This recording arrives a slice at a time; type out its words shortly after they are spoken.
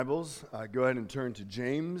Bibles, go ahead and turn to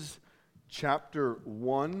James chapter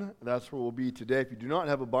 1. That's where we'll be today. If you do not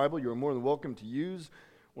have a Bible, you're more than welcome to use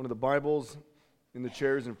one of the Bibles in the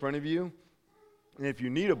chairs in front of you. And if you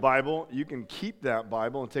need a Bible, you can keep that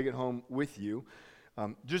Bible and take it home with you.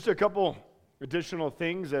 Just a couple additional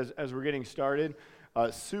things as we're getting started.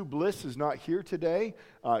 Sue Bliss is not here today.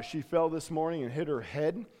 She fell this morning and hit her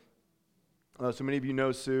head. So many of you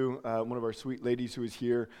know Sue, one of our sweet ladies who is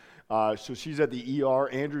here. So she's at the ER.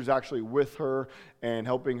 Andrew's actually with her and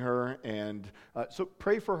helping her. And so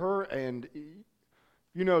pray for her. And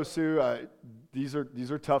you know, Sue, these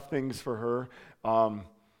are tough things for her.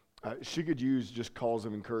 She could use just calls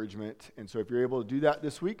of encouragement. And so if you're able to do that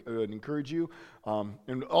this week, I would encourage you.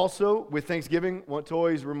 And also with Thanksgiving, I want to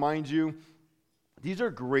always remind you, these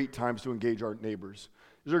are great times to engage our neighbors.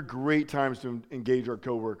 These are great times to engage our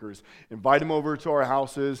coworkers. Invite them over to our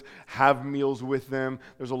houses, have meals with them.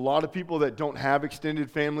 There's a lot of people that don't have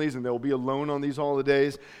extended families and they'll be alone on these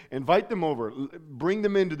holidays. Invite them over. Bring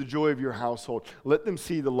them into the joy of your household. Let them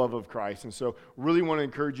see the love of Christ. And so really want to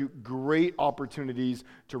encourage you, great opportunities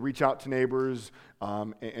to reach out to neighbors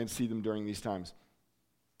and see them during these times.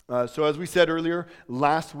 So as we said earlier,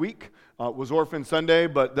 last week was Orphan Sunday,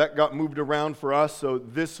 but that got moved around for us. So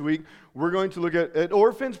this week, we're going to look at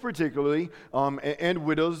orphans particularly, and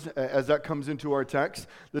widows as that comes into our text.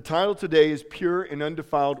 The title today is Pure and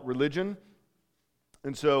Undefiled Religion.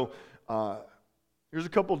 And so here's a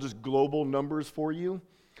couple just global numbers for you.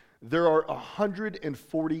 There are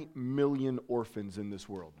 140 million orphans in this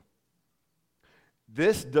world.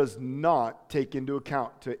 This does not take into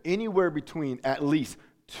account to anywhere between at least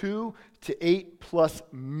 2 to 8+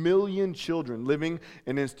 million children living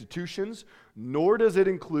in institutions, nor does it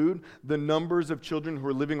include the numbers of children who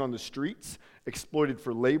are living on the streets, exploited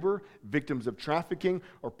for labor, victims of trafficking,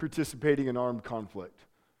 or participating in armed conflict.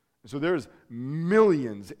 So there's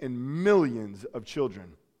millions and millions of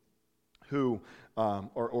children who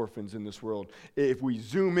are orphans in this world. If we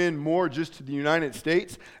zoom in more just to the United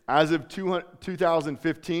States, as of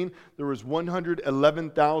 2015, there was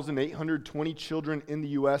 111,820 children in the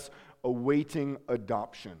U.S. awaiting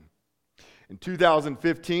adoption. In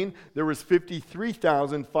 2015, there was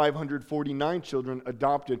 53,549 children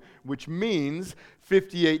adopted, which means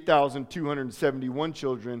 58,271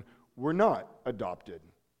 children were not adopted.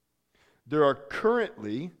 There are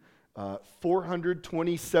currently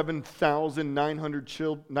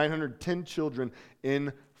 427,910 children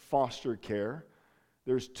in foster care.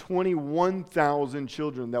 There's 21,000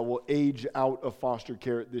 children that will age out of foster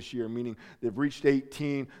care this year, meaning they've reached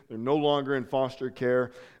 18, they're no longer in foster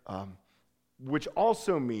care, which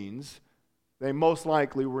also means they most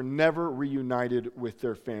likely were never reunited with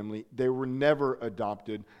their family. They were never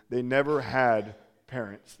adopted. They never had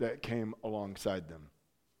parents that came alongside them.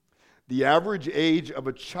 The average age of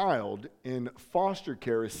a child in foster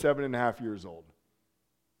care is 7.5 years old.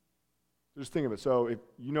 Just think of it. So if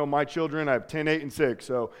you know my children, I have 10, 8, and 6.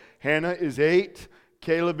 So Hannah is 8,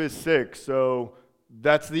 Caleb is 6. So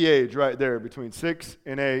that's the age right there, between 6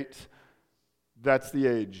 and 8. That's the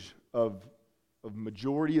age of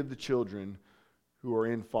majority of the children who are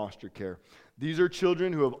in foster care. These are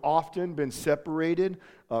children who have often been separated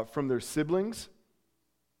from their siblings,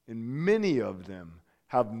 and many of them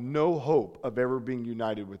have no hope of ever being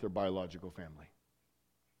united with their biological family.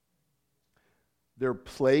 They're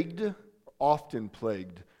often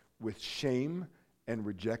plagued with shame and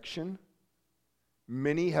rejection.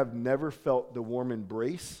 Many have never felt the warm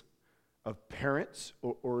embrace of parents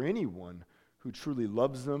or anyone who truly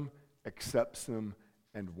loves them, accepts them,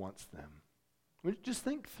 and wants them. Just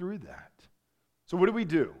think through that. So what do we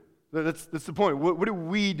do? That's the point. What do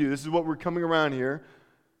we do? This is what we're coming around here.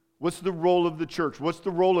 What's the role of the church? What's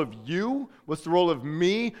the role of you? What's the role of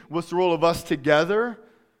me? What's the role of us together?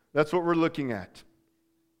 That's what we're looking at.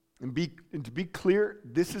 And to be clear,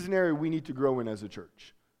 this is an area we need to grow in as a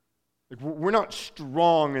church. Like, we're not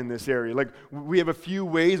strong in this area. Like, we have a few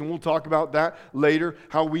ways, and we'll talk about that later,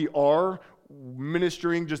 how we are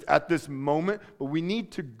ministering just at this moment, but we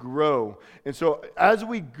need to grow. And so as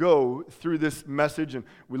we go through this message and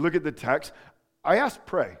we look at the text, I ask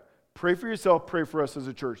pray. Pray for yourself, pray for us as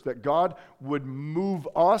a church, that God would move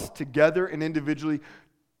us together and individually.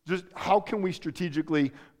 Just how can we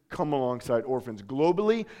strategically come alongside orphans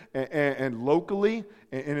globally and locally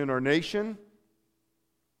and in our nation?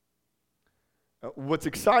 What's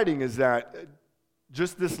exciting is that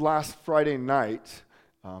just this last Friday night,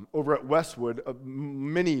 over at Westwood,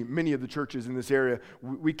 many of the churches in this area,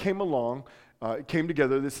 we came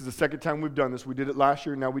together. This is the second time we've done this. We did it last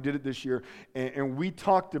year, now we did it this year, and we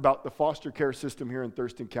talked about the foster care system here in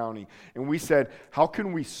Thurston County, and we said, how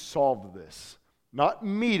can we solve this? Not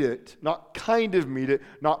meet it, not kind of meet it,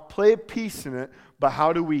 not play a piece in it, but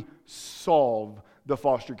how do we solve the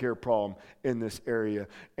foster care problem in this area?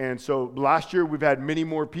 And so last year we've had many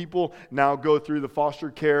more people now go through the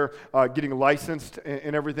foster care, getting licensed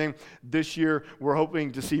and everything. This year we're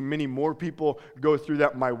hoping to see many more people go through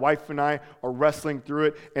that. My wife and I are wrestling through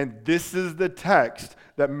it, and this is the text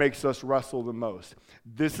that makes us wrestle the most.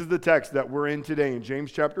 This is the text that we're in today in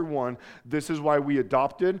James chapter 1. This is why we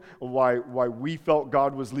adopted, why we felt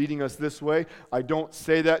God was leading us this way. I don't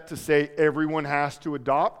say that to say everyone has to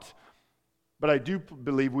adopt, but I do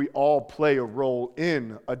believe we all play a role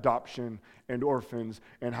in adoption and orphans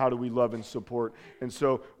and how do we love and support. And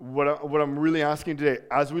so what I'm really asking today,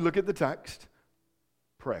 as we look at the text,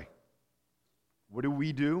 pray. What do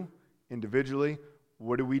we do individually?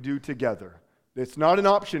 What do we do together? It's not an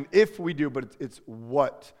option if we do, but it's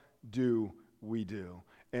what do we do?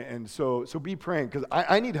 And so be praying, because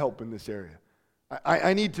I need help in this area.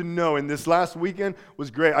 I need to know, and this last weekend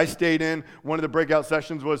was great. I stayed in. One of the breakout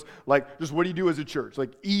sessions was like, just what do you do as a church?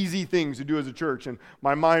 Like easy things to do as a church. And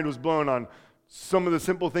my mind was blown on some of the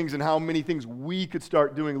simple things and how many things we could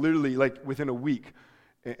start doing literally like within a week.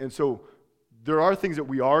 And so there are things that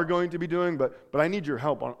we are going to be doing, but I need your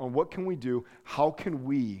help on what can we do? How can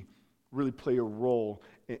we really play a role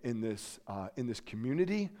in this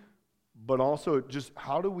community, but also just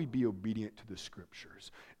how do we be obedient to the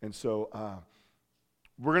scriptures? And so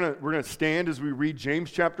we're gonna stand as we read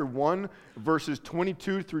James chapter 1, verses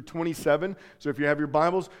 22 through 27. So if you have your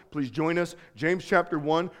Bibles, please join us. James chapter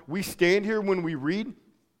 1. We stand here when we read.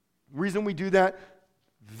 The reason we do that,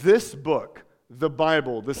 this book, the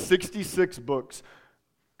Bible, the 66 books,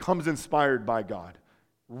 comes inspired by God.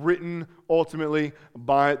 Written ultimately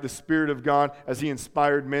by the Spirit of God as He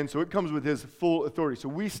inspired men. So it comes with His full authority. So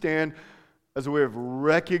we stand as a way of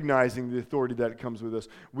recognizing the authority that comes with us.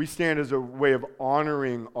 We stand as a way of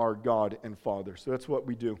honoring our God and Father. So that's what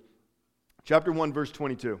we do. Chapter 1, verse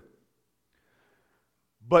 22.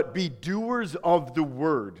 But be doers of the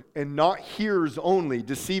word, and not hearers only,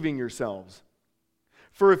 deceiving yourselves.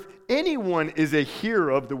 For if anyone is a hearer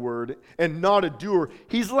of the word and not a doer,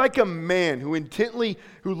 he's like a man who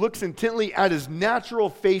looks intently at his natural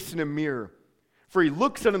face in a mirror. For he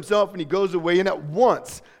looks at himself and he goes away and at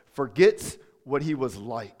once forgets what he was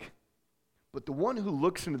like. But the one who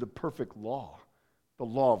looks into the perfect law, the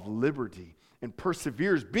law of liberty, and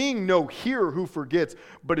perseveres, being no hearer who forgets,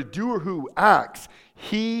 but a doer who acts,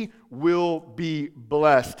 he will be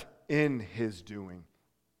blessed in his doing.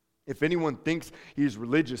 If anyone thinks he is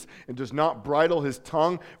religious and does not bridle his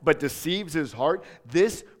tongue, but deceives his heart,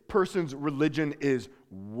 this person's religion is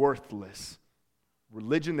worthless.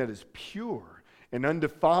 Religion that is pure and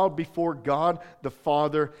undefiled before God the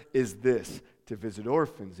Father is this: to visit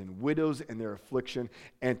orphans and widows in their affliction,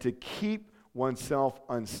 and to keep oneself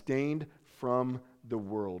unstained from the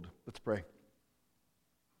world. Let's pray.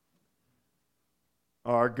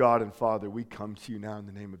 Our God and Father, we come to you now in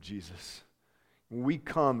the name of Jesus. We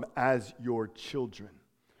come as your children.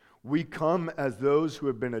 We come as those who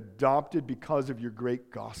have been adopted because of your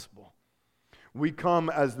great gospel. We come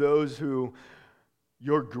as those who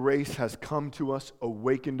your grace has come to us,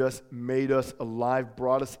 awakened us, made us alive,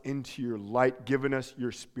 brought us into your light, given us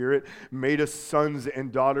your Spirit, made us sons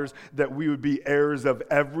and daughters, that we would be heirs of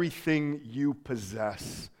everything you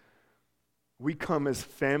possess. We come as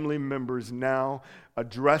family members now,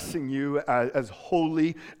 addressing you as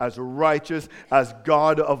holy, as righteous, as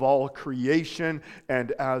God of all creation,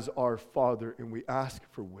 and as our Father. And we ask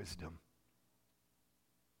for wisdom.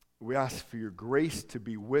 We ask for your grace to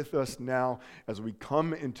be with us now as we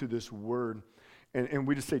come into this word. And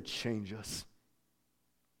we just say, change us.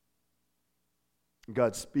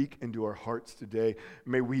 God, speak into our hearts today.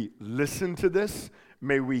 May we listen to this.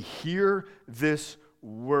 May we hear this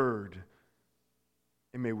word.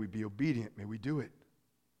 And may we be obedient. May we do it.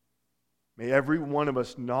 May every one of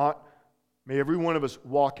us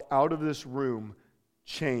walk out of this room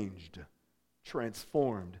changed,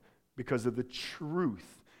 transformed because of the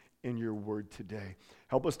truth in your word today.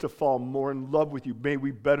 Help us to fall more in love with you. May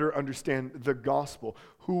we better understand the gospel,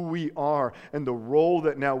 who we are, and the role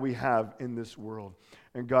that now we have in this world.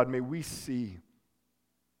 And God, may we see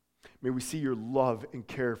your love and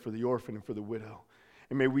care for the orphan and for the widow.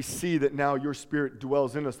 And may we see that now your Spirit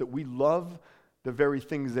dwells in us, that we love the very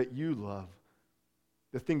things that you love.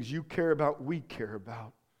 The things you care about, we care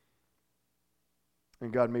about.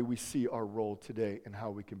 And God, may we see our role today and how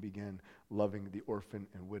we can begin loving the orphan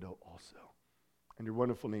and widow also. In your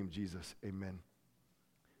wonderful name, Jesus, amen.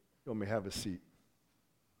 You all may have a seat.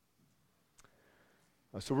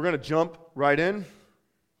 So we're going to jump right in.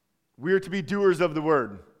 We are to be doers of the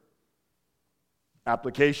word.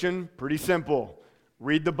 Application, pretty simple.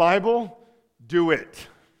 Read the Bible, do it.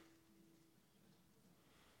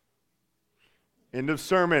 End of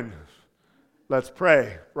sermon. Let's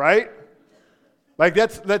pray, right? Like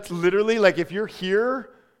that's literally, like if you're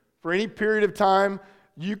here for any period of time,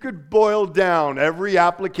 you could boil down every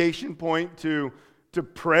application point to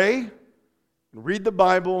pray, and read the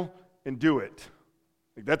Bible, and do it.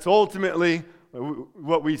 Like that's ultimately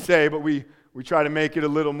what we say, but we try to make it a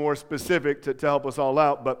little more specific to help us all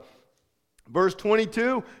out. But verse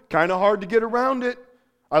 22, kind of hard to get around it.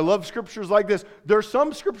 I love scriptures like this. There are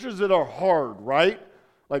some scriptures that are hard, right?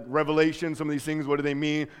 Like Revelation, some of these things, what do they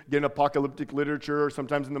mean? Get in apocalyptic literature, or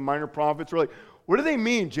sometimes in the minor prophets, we're like, what do they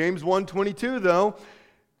mean? James 1:22, though,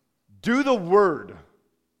 do the word.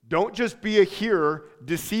 Don't just be a hearer,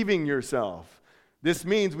 deceiving yourself. This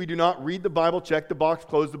means we do not read the Bible, check the box,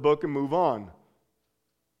 close the book, and move on.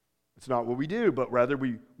 It's not what we do, but rather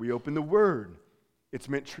we open the Word. It's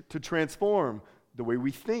meant to transform the way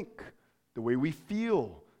we think, the way we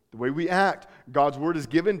feel, the way we act. God's Word is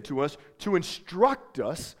given to us to instruct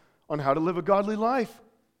us on how to live a godly life.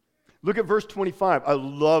 Look at verse 25. I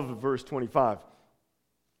love verse 25.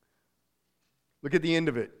 Look at the end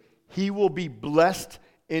of it. He will be blessed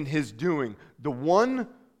in his doing. The one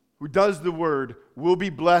who does the Word will be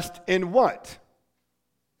blessed in what?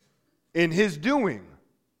 In his doing.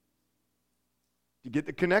 You get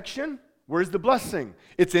the connection? Where's the blessing?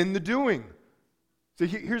 It's in the doing. So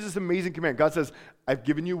here's this amazing command. God says, I've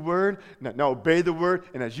given you word. Now obey the word.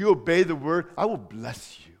 And as you obey the word, I will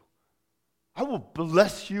bless you. I will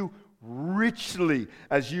bless you richly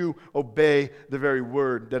as you obey the very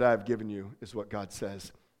word that I've given you, is what God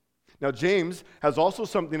says. Now James has also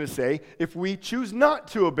something to say if we choose not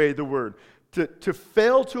to obey the word. To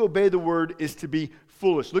fail to obey the word is to be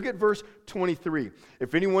foolish. Look at verse 23.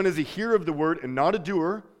 If anyone is a hearer of the word and not a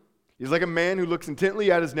doer, he's like a man who looks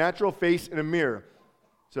intently at his natural face in a mirror.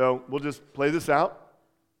 So we'll just play this out.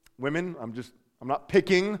 Women, I'm not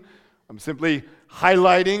picking. I'm simply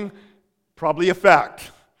highlighting probably a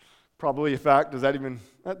fact. Probably a fact. Does that even,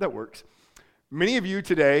 that works. Many of you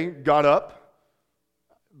today got up,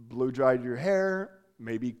 blow-dried your hair,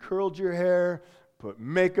 maybe curled your hair, put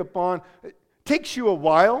makeup on. It takes you a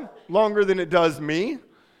while, longer than it does me.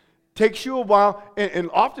 Takes you a while, and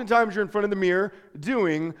oftentimes you're in front of the mirror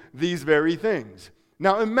doing these very things.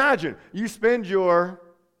 Now imagine you spend your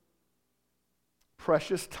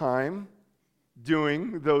precious time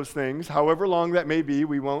doing those things, however long that may be,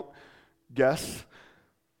 we won't guess.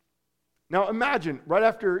 Now imagine, right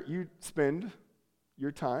after you spend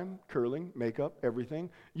your time curling, makeup,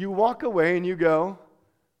 everything, you walk away and you go,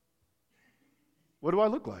 what do I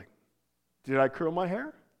look like? Did I curl my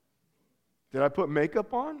hair? Did I put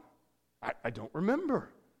makeup on? I don't remember.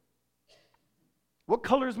 What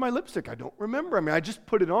color is my lipstick? I don't remember. I mean, I just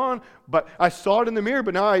put it on, but I saw it in the mirror,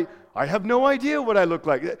 but now I have no idea what I look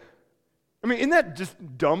like. I mean, isn't that just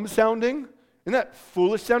dumb sounding? Isn't that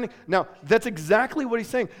foolish sounding? Now, that's exactly what he's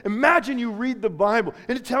saying. Imagine you read the Bible,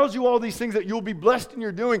 and it tells you all these things that you'll be blessed in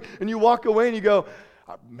your doing, and you walk away and you go,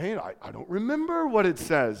 man, I don't remember what it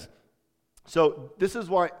says. So this is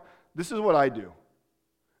what I do.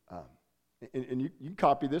 And you can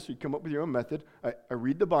copy this, or you come up with your own method. I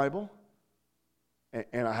read the Bible,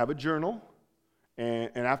 and I have a journal, and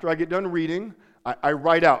after I get done reading, I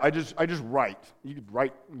write out. I just write. You could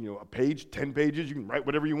write, a page, 10 pages. You can write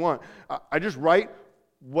whatever you want. I just write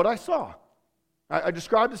what I saw. I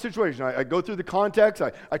describe the situation. I go through the context.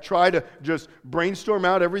 I try to just brainstorm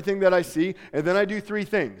out everything that I see, and then I do 3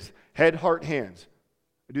 things: head, heart, hands.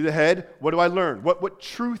 I do the head. What do I learn? What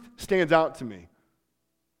truth stands out to me?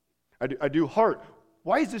 I do heart.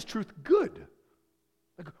 Why is this truth good?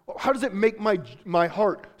 Like, how does it make my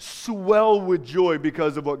heart swell with joy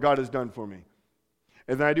because of what God has done for me?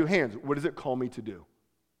 And then I do hands. What does it call me to do?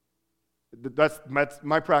 That's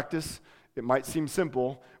my practice. It might seem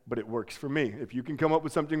simple, but it works for me. If you can come up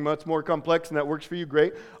with something much more complex and that works for you,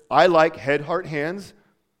 great. I like head, heart, hands.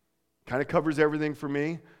 Kind of covers everything for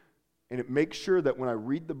me. And it makes sure that when I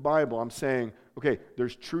read the Bible, I'm saying, okay,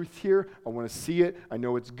 there's truth here. I want to see it. I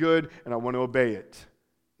know it's good, and I want to obey it.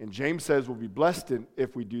 And James says we'll be blessed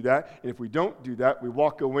if we do that. And if we don't do that, we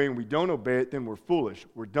walk away and we don't obey it, then we're foolish,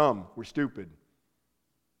 we're dumb, we're stupid.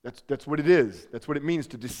 That's what it is. That's what it means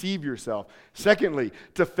to deceive yourself. Secondly,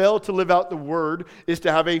 to fail to live out the word is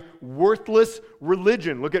to have a worthless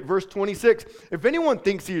religion. Look at verse 26. If anyone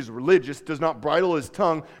thinks he is religious, does not bridle his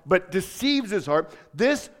tongue, but deceives his heart,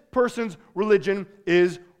 this person's religion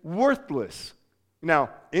is worthless. Now,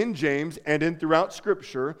 in James and throughout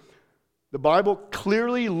Scripture, the Bible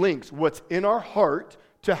clearly links what's in our heart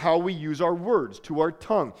to how we use our words, to our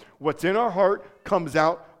tongue. What's in our heart comes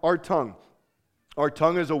out our tongue. Our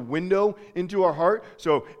tongue is a window into our heart.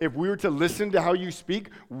 So if we were to listen to how you speak,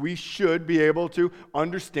 we should be able to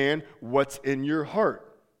understand what's in your heart.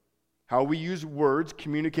 How we use words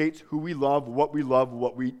communicates who we love, what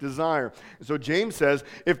we desire. So James says,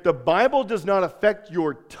 if the Bible does not affect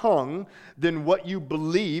your tongue, then what you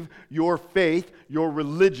believe, your faith, your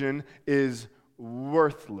religion is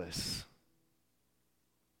worthless.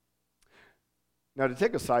 Now, to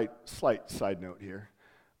take a slight side note here,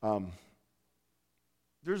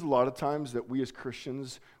 there's a lot of times that we as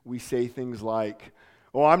Christians, we say things like,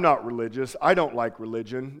 oh, I'm not religious. I don't like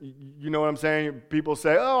religion. You know what I'm saying? People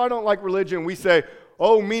say, oh, I don't like religion. We say,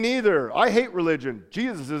 oh, me neither. I hate religion.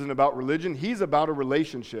 Jesus isn't about religion. He's about a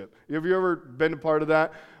relationship. Have you ever been a part of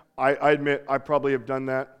that? I admit I probably have done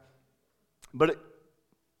that. But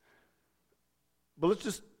let's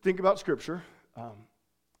just think about Scripture.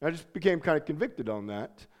 I just became kind of convicted on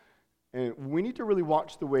that. And we need to really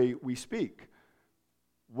watch the way we speak.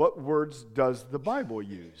 What words does the Bible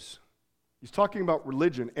use? He's talking about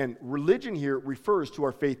religion, and religion here refers to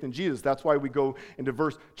our faith in Jesus. That's why we go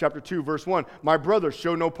into chapter 2, verse 1. My brothers,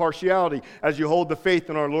 show no partiality as you hold the faith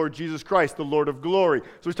in our Lord Jesus Christ, the Lord of glory.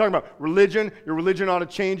 So he's talking about religion. Your religion ought to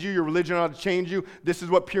change you. Your religion ought to change you. This is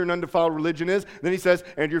what pure and undefiled religion is. Then he says,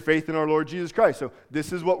 and your faith in our Lord Jesus Christ. So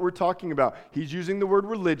this is what we're talking about. He's using the word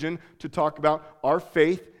religion to talk about our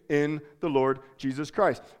faith in the Lord Jesus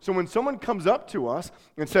Christ. So when someone comes up to us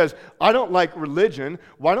and says, I don't like religion,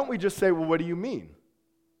 why don't we just say, well, what do you mean?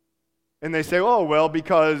 And they say, oh, well,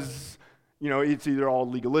 because, it's either all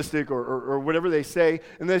legalistic or whatever they say.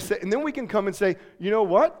 And then we can come and say, you know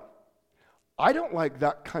what? I don't like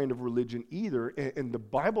that kind of religion either, and the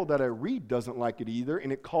Bible that I read doesn't like it either,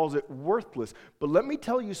 and it calls it worthless. But let me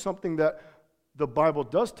tell you something that the Bible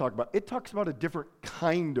does talk about. It talks about a different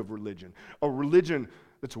kind of religion, a religion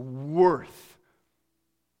that's worth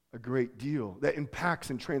a great deal, that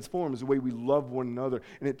impacts and transforms the way we love one another.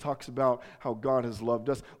 And it talks about how God has loved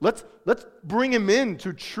us. Let's bring him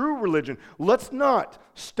into true religion. Let's not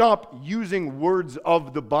stop using words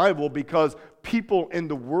of the Bible because people in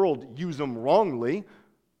the world use them wrongly,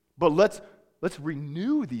 but let's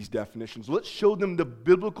renew these definitions. Let's show them the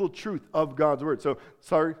biblical truth of God's word. So,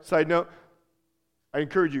 side note, I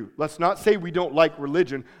encourage you, let's not say we don't like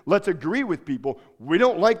religion. Let's agree with people. We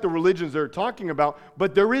don't like the religions they're talking about,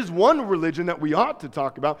 but there is one religion that we ought to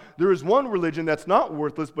talk about. There is one religion that's not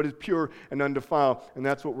worthless, but is pure and undefiled, and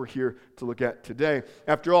that's what we're here to look at today.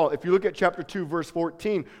 After all, if you look at chapter 2, verse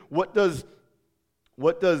 14, what does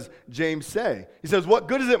James say? He says, what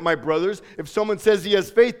good is it, my brothers, if someone says he has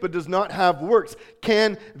faith but does not have works?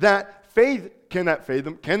 Can that save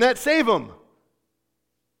him?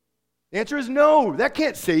 The answer is no. That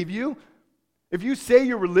can't save you. If you say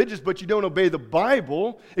you're religious but you don't obey the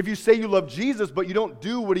Bible, if you say you love Jesus but you don't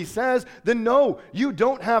do what he says, then no, you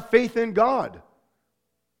don't have faith in God.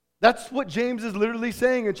 That's what James is literally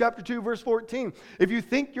saying in chapter 2, verse 14. If you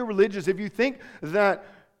think you're religious, if you think that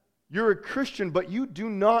you're a Christian but you do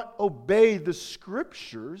not obey the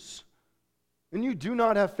Scriptures, then you do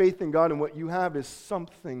not have faith in God, and what you have is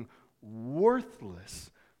something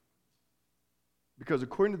worthless. Because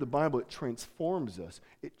according to the Bible, it transforms us.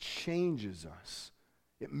 It changes us.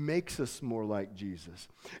 It makes us more like Jesus.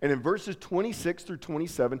 And in verses 26 through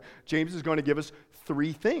 27, James is going to give us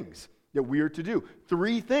 3 things that we are to do.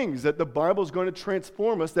 3 things that the Bible is going to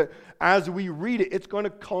transform us, that as we read it, it's going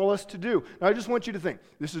to call us to do. Now, I just want you to think,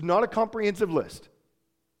 this is not a comprehensive list,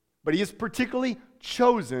 but he has particularly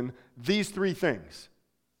chosen these 3 things.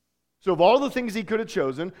 So of all the things he could have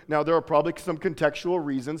chosen, now there are probably some contextual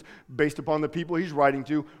reasons based upon the people he's writing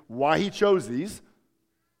to why he chose these.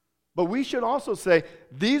 But we should also say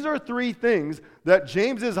these are 3 things that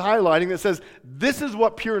James is highlighting that says this is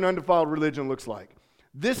what pure and undefiled religion looks like.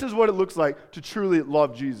 This is what it looks like to truly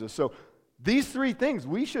love Jesus. So these 3 things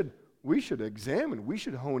we should examine, we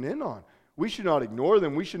should hone in on. We should not ignore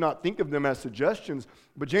them. We should not think of them as suggestions.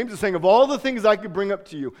 But James is saying, of all the things I could bring up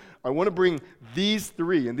to you, I want to bring these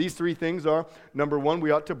 3. And these 3 things are, number 1, we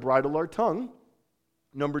ought to bridle our tongue.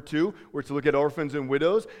 Number 2, we're to look at orphans and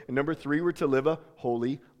widows. And number 3, we're to live a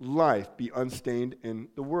holy life, be unstained in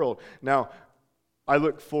the world. Now, I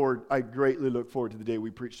greatly look forward to the day we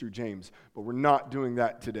preach through James. But we're not doing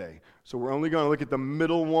that today. So we're only going to look at the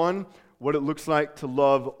middle one, what it looks like to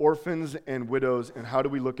love orphans and widows, and how do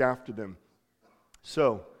we look after them.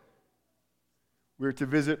 So, we're to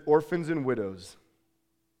visit orphans and widows.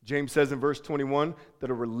 James says in verse 21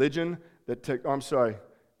 that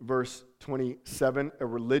verse 27, a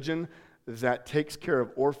religion that takes care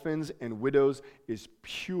of orphans and widows is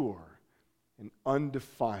pure and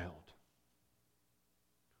undefiled.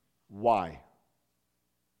 Why?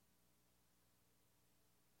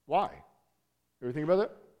 Why? Ever think about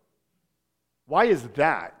that? Why is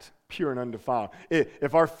that pure and undefiled?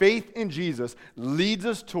 If our faith in Jesus leads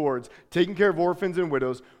us towards taking care of orphans and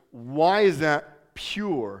widows, why is that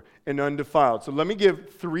pure and undefiled? So let me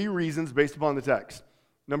give 3 reasons based upon the text.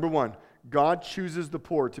 Number 1, God chooses the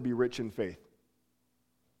poor to be rich in faith.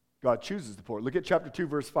 God chooses the poor. Look at chapter 2,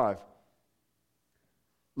 verse 5.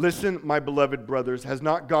 Listen, my beloved brothers, has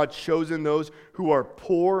not God chosen those who are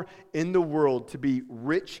poor in the world to be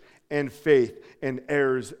rich in faith and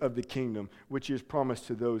heirs of the kingdom, which he has promised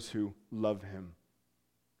to those who love him?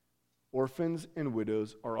 Orphans and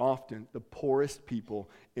widows are often the poorest people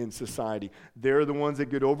in society. They're the ones that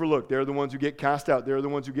get overlooked. They're the ones who get cast out. They're the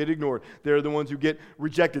ones who get ignored. They're the ones who get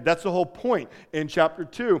rejected. That's the whole point in chapter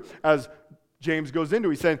 2 as James goes into.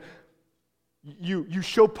 He said, you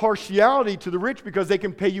show partiality to the rich because they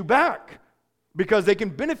can pay you back, because they can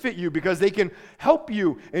benefit you, because they can help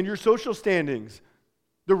you in your social standings.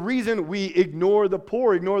 The reason we ignore the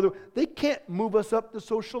poor, they can't move us up the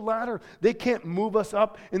social ladder. They can't move us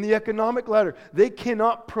up in the economic ladder. They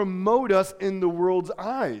cannot promote us in the world's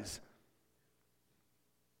eyes.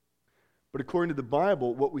 But according to the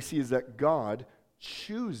Bible, what we see is that God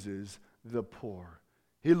chooses the poor.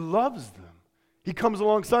 He loves them. He comes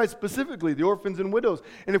alongside specifically the orphans and widows.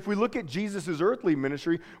 And if we look at Jesus' earthly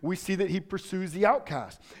ministry, we see that he pursues the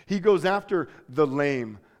outcast. He goes after the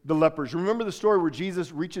lame, the lepers. Remember the story where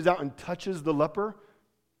Jesus reaches out and touches the leper?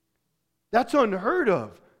 That's unheard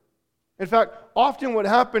of. In fact, often what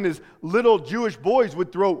happened is little Jewish boys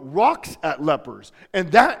would throw rocks at lepers,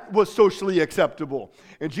 and that was socially acceptable.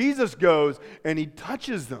 And Jesus goes and he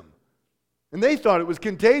touches them. And they thought it was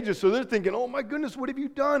contagious, so they're thinking, oh my goodness, what have you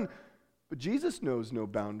done? But Jesus knows no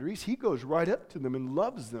boundaries. He goes right up to them and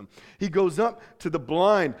loves them. He goes up to the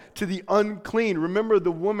blind, to the unclean. Remember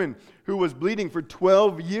the woman who was bleeding for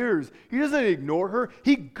 12 years. He doesn't ignore her.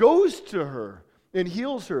 He goes to her and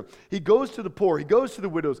heals her. He goes to the poor. He goes to the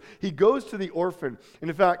widows. He goes to the orphan. And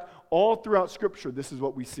in fact, all throughout Scripture, this is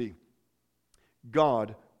what we see.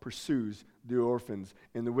 God pursues the orphans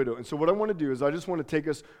and the widow. And so what I want to do is I just want to take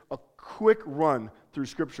us a quick run through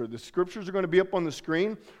Scripture. The Scriptures are going to be up on the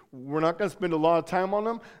screen. We're not going to spend a lot of time on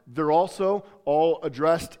them. They're also all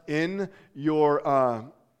addressed in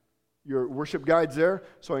your worship guides there.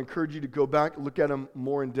 So I encourage you to go back, look at them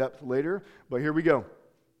more in depth later. But here we go.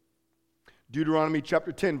 Deuteronomy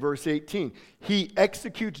chapter 10, verse 18. He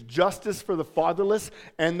executes justice for the fatherless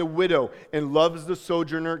and the widow and loves the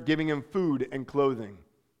sojourner, giving him food and clothing.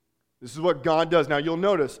 This is what God does. Now you'll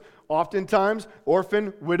notice, oftentimes,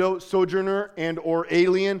 orphan, widow, sojourner, and or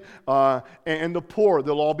alien, and the poor,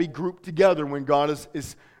 they'll all be grouped together when God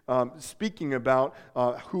is speaking about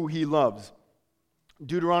who he loves.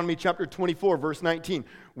 Deuteronomy chapter 24, verse 19.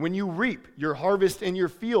 When you reap your harvest in your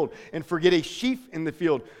field and forget a sheaf in the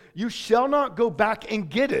field, you shall not go back and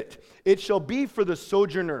get it. It shall be for the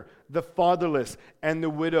sojourner, the fatherless, and the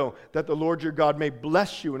widow, that the Lord your God may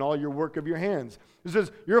bless you in all your work of your hands. It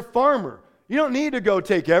says, you're a farmer. You don't need to go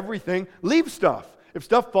take everything. Leave stuff. If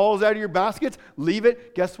stuff falls out of your baskets, leave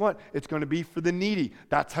it. Guess what? It's going to be for the needy.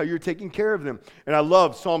 That's how you're taking care of them. And I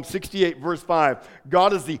love Psalm 68, verse 5.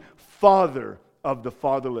 God is the father of the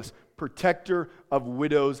fatherless. Protector of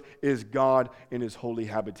widows is God in his holy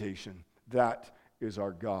habitation. That is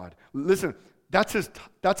our God. Listen, that's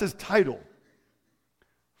his title.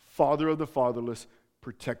 Father of the fatherless,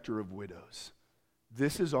 protector of widows.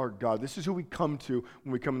 This is our God. This is who we come to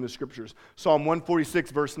when we come in the Scriptures. Psalm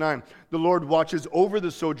 146, verse 9. The Lord watches over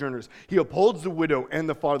the sojourners. He upholds the widow and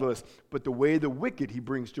the fatherless, but the way of the wicked he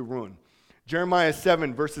brings to ruin. Jeremiah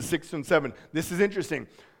 7, verses 6 and 7. This is interesting.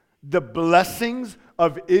 The blessings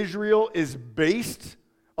of Israel is based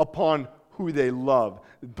upon who they love,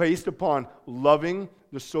 based upon loving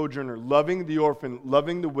the sojourner, loving the orphan,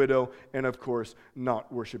 loving the widow, and of course,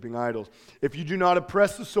 not worshiping idols. If you do not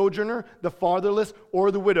oppress the sojourner, the fatherless,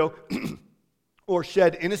 or the widow, or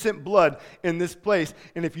shed innocent blood in this place,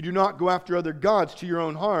 and if you do not go after other gods to your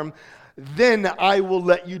own harm, then I will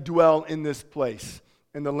let you dwell in this place,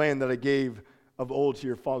 in the land that I gave of old to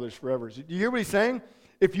your fathers forever. Do you hear what he's saying?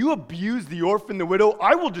 If you abuse the orphan, the widow,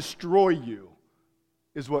 I will destroy you,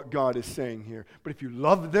 is what God is saying here. But if you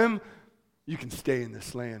love them, you can stay in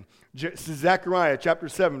this land. Zechariah chapter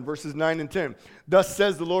 7, verses 9 and 10. Thus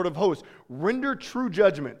says the Lord of hosts, render true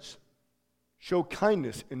judgments. Show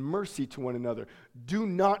kindness and mercy to one another. Do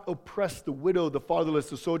not oppress the widow, the fatherless,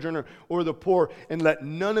 the sojourner, or the poor, and let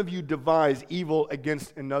none of you devise evil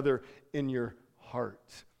against another in your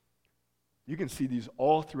heart. You can see these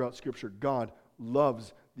all throughout Scripture. God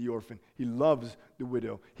loves the orphan. He loves the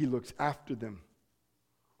widow. He looks after them.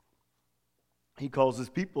 He calls his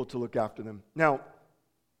people to look after them. Now,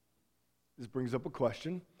 this brings up a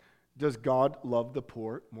question. Does God love the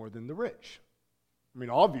poor more than the rich? I mean,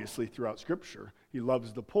 obviously, throughout Scripture, he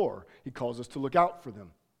loves the poor. He calls us to look out for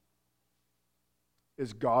them.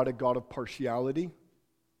 Is God a God of partiality?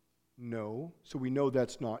 No. So we know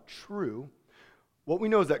that's not true. What we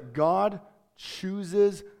know is that God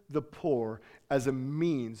chooses the poor as a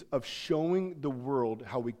means of showing the world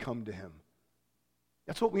how we come to him.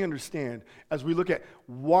 That's what we understand as we look at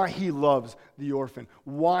why he loves the orphan,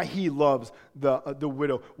 why he loves the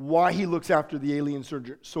widow, why he looks after the alien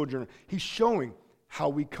sojourner. He's showing how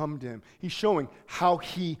we come to him. He's showing how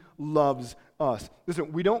he loves us.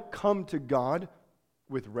 Listen, we don't come to God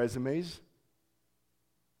with resumes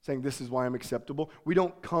saying this is why I'm acceptable. We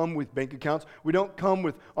don't come with bank accounts. We don't come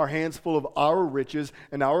with our hands full of our riches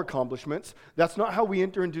and our accomplishments. That's not how we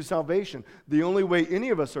enter into salvation. The only way any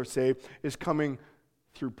of us are saved is coming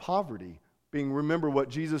through poverty. Remember what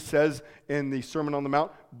Jesus says in the Sermon on the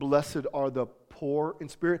Mount, blessed are the poor in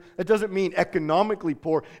spirit. That doesn't mean economically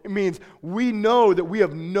poor. It means we know that we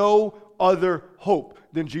have no other hope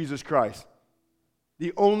than Jesus Christ.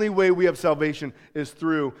 The only way we have salvation is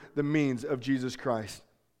through the means of Jesus Christ.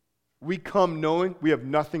 We come knowing we have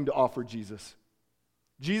nothing to offer Jesus.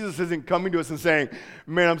 Jesus isn't coming to us and saying,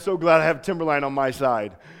 man, I'm so glad I have Timberline on my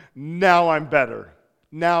side. Now I'm better.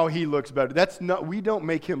 Now he looks better. We don't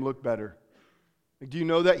make him look better. Do you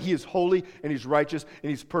know that? He is holy and he's righteous and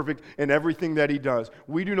he's perfect in everything that he does.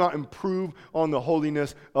 We do not improve on the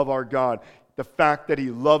holiness of our God. The fact that he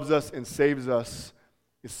loves us and saves us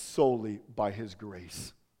is solely by his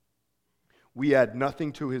grace. We add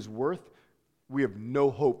nothing to his worth. We have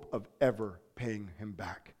no hope of ever paying him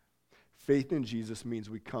back. Faith in Jesus means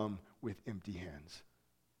we come with empty hands.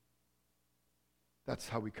 That's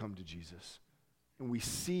how we come to Jesus. And we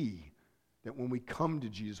see that when we come to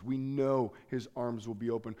Jesus, we know his arms will be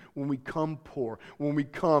open. When we come poor, when we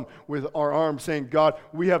come with our arms saying, God,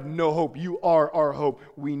 we have no hope. You are our hope.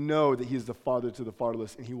 We know that he is the father to the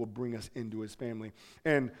fatherless and he will bring us into his family.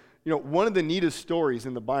 And, one of the neatest stories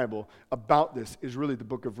in the Bible about this is really the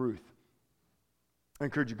book of Ruth. I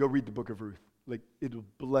encourage you, go read the book of Ruth. It will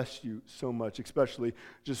bless you so much, especially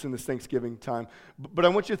just in this Thanksgiving time. But I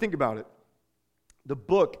want you to think about it. The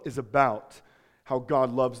book is about how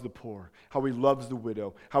God loves the poor, how he loves the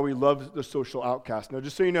widow, how he loves the social outcast. Now,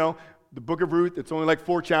 just so you know, the book of Ruth, it's only like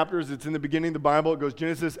 4 chapters. It's in the beginning of the Bible. It goes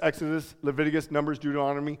Genesis, Exodus, Leviticus, Numbers,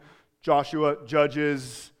 Deuteronomy, Joshua,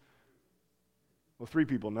 Judges. 3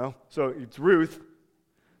 people, no? So it's Ruth. So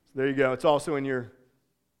there you go. It's also in your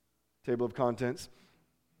table of contents.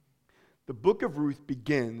 The book of Ruth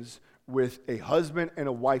begins with a husband and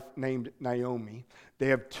a wife named Naomi. They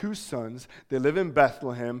have 2 sons. They live in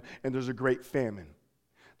Bethlehem, and there's a great famine.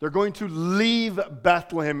 They're going to leave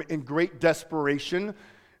Bethlehem in great desperation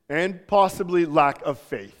and possibly lack of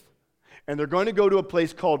faith. And they're going to go to a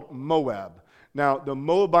place called Moab. Now, the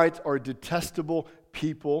Moabites are a detestable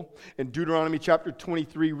people. In Deuteronomy chapter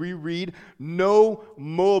 23, we read, no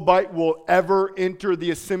Moabite will ever enter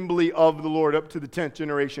the assembly of the Lord up to the 10th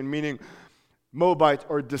generation, meaning Moabites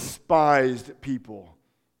are despised people.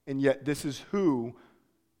 And yet this is who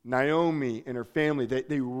Naomi and her family,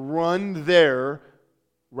 they run there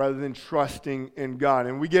rather than trusting in God.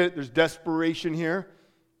 And we get it, there's desperation here.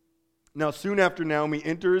 Now soon after Naomi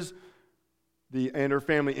enters, and her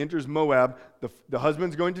family enters Moab, the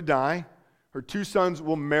husband's going to die. Her 2 sons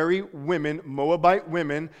will marry women, Moabite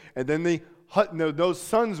women, and then those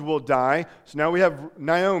sons will die. So now we have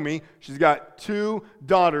Naomi. She's got 2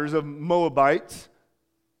 daughters of Moabites.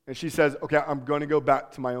 And she says, okay, I'm going to go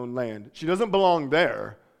back to my own land. She doesn't belong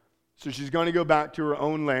there. So she's going to go back to her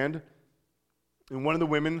own land. And one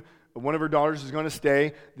of her daughters is going to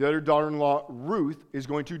stay. The other daughter-in-law, Ruth, is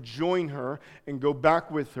going to join her and go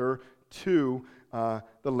back with her to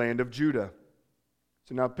the land of Judah.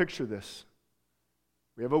 So now picture this.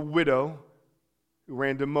 We have a widow who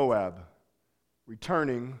ran to Moab,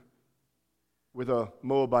 returning with a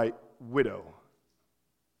Moabite widow.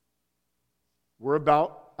 We're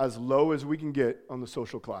about as low as we can get on the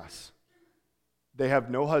social class. They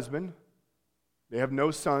have no husband. They have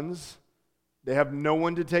no sons. They have no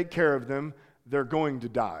one to take care of them. They're going to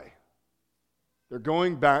die. They're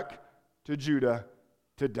going back to Judah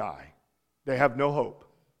to die. They have no hope.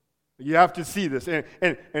 You have to see this.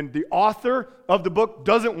 And the author of the book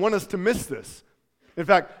doesn't want us to miss this. In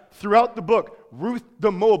fact, throughout the book, Ruth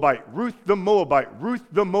the Moabite, Ruth the Moabite, Ruth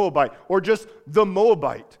the Moabite, or just the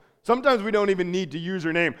Moabite. Sometimes we don't even need to use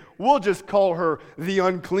her name. We'll just call her the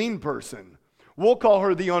unclean person. We'll call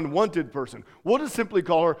her the unwanted person. We'll just simply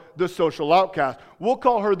call her the social outcast. We'll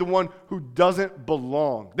call her the one who doesn't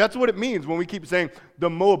belong. That's what it means when we keep saying the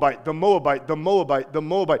Moabite, the Moabite, the Moabite, the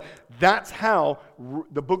Moabite. That's how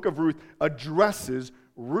the book of Ruth addresses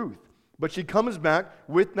Ruth. But she comes back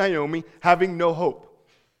with Naomi having no hope.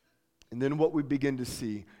 And then what we begin to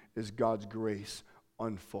see is God's grace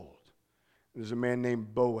unfold. There's a man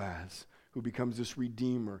named Boaz who becomes this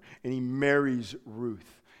redeemer, and he marries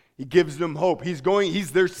Ruth. He gives them hope. He's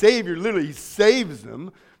their savior, literally. He saves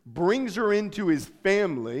them, brings her into his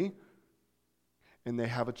family, and they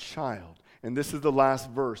have a child. And this is the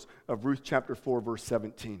last verse of Ruth chapter 4, verse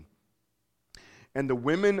 17. And the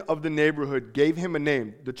women of the neighborhood gave him a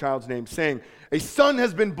name, the child's name, saying, "A son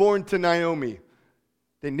has been born to Naomi."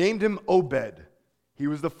 They named him Obed. He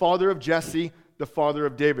was the father of Jesse, the father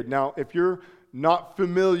of David. Now, if you're not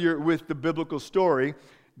familiar with the biblical story,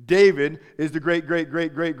 David is the great, I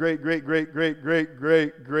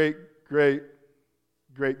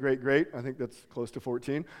think that's close to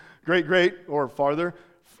 14, or farther,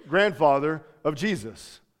 grandfather of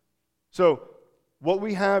Jesus. So what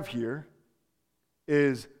we have here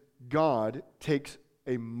is God takes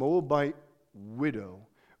a Moabite widow,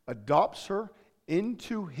 adopts her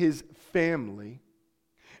into his family,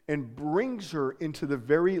 and brings her into the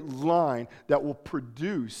very line that will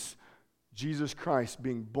produce Jesus Christ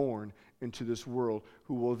being born into this world,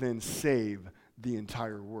 who will then save the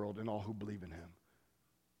entire world and all who believe in him.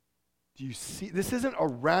 Do you see? This isn't a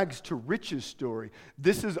rags to riches story.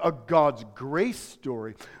 This is a God's grace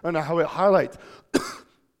story. And how it highlights,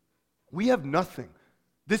 we have nothing.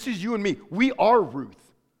 This is you and me. We are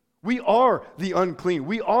Ruth. We are the unclean.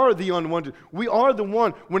 We are the unwanted. We are the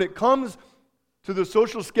one, when it comes to the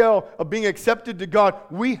social scale of being accepted to God,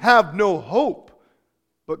 we have no hope.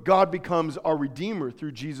 But God becomes our Redeemer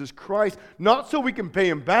through Jesus Christ, not so we can pay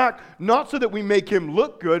him back, not so that we make him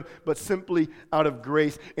look good, but simply out of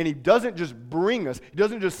grace. And he doesn't just bring us, he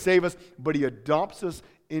doesn't just save us, but he adopts us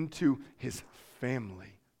into his family.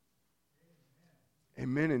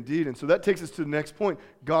 Amen, indeed. And so that takes us to the next point.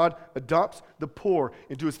 God adopts the poor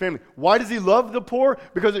into his family. Why does he love the poor?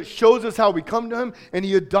 Because it shows us how we come to him, and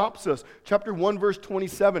he adopts us. Chapter 1, verse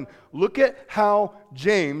 27. Look at how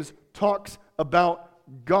James talks about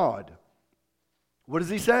God. What does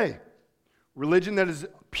he say? Religion that is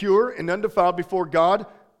pure and undefiled before God,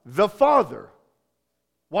 the Father.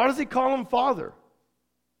 Why does he call him Father?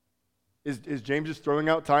 Is James just throwing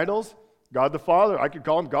out titles? God the Father. I could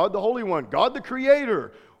call him God the Holy One. God the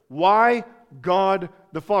Creator. Why God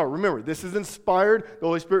the Father? Remember, this is inspired. The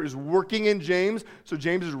Holy Spirit is working in James. So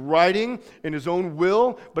James is writing in his own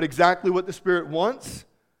will, but exactly what the Spirit wants.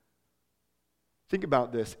 Think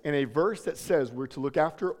about this. In a verse that says we're to look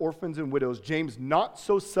after orphans and widows, James not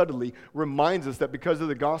so subtly reminds us that because of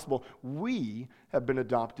the gospel, we have been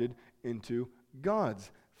adopted into God's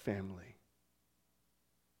family.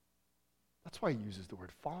 That's why he uses the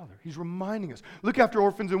word Father. He's reminding us. Look after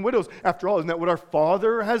orphans and widows. After all, isn't that what our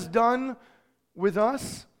Father has done with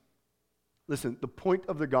us? Listen, the point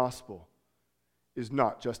of the gospel is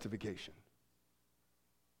not justification.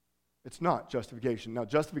 It's not justification. Now,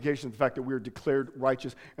 justification is the fact that we are declared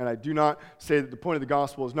righteous, and I do not say that the point of the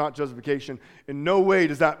gospel is not justification. In no way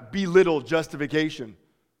does that belittle justification.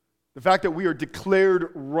 The fact that we are declared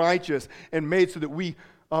righteous and made so that we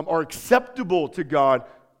are acceptable to God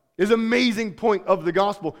is an amazing point of the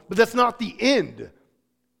gospel, but that's not the end.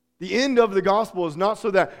 The end of the gospel is not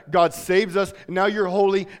so that God saves us, and now you're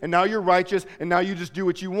holy, and now you're righteous, and now you just do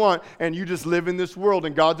what you want, and you just live in this world,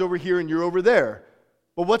 and God's over here and you're over there.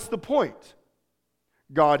 But what's the point?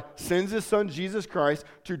 God sends his son Jesus Christ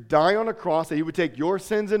to die on a cross that he would take your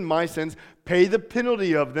sins and my sins, pay the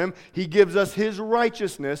penalty of them. He gives us his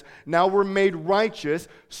righteousness. Now we're made righteous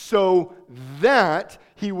so that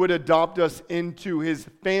he would adopt us into his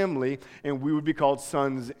family and we would be called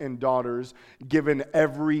sons and daughters, given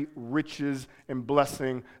every riches and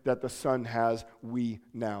blessing that the Son has, we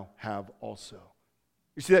now have also.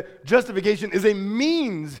 You see that justification is a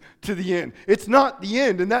means to the end. It's not the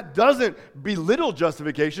end, and that doesn't belittle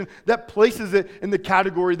justification. That places it in the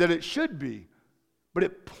category that it should be. But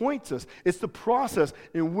it points us. It's the process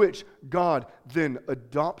in which God then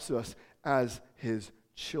adopts us as his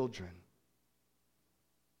children.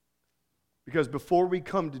 Because before we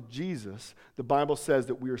come to Jesus, the Bible says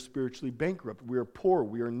that we are spiritually bankrupt. We are poor.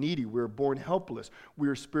 We are needy. We are born helpless. We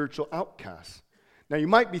are spiritual outcasts. Now you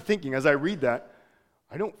might be thinking, as I read that,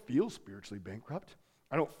 I don't feel spiritually bankrupt.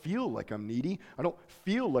 I don't feel like I'm needy. I don't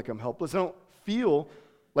feel like I'm helpless. I don't feel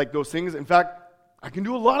like those things. In fact, I can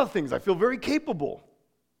do a lot of things. I feel very capable.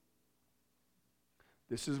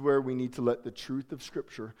 This is where we need to let the truth of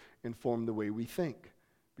Scripture inform the way we think.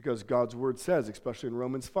 Because God's Word says, especially in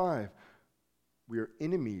Romans 5, we are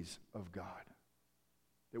enemies of God.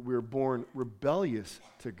 That we are born rebellious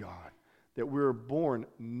to God. That we are born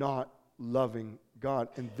not loving God.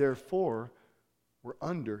 And therefore, we're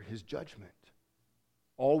under His judgment.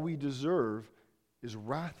 All we deserve is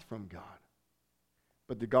wrath from God.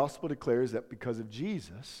 But the gospel declares that because of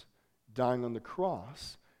Jesus dying on the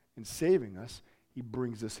cross and saving us, He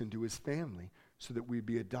brings us into His family so that we'd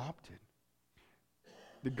be adopted.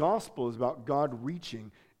 The gospel is about God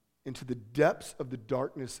reaching into the depths of the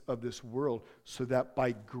darkness of this world so that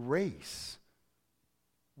by grace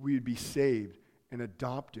we'd be saved and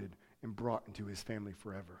adopted and brought into His family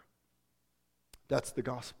forever. That's the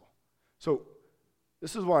gospel. So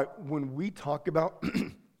this is why when we talk about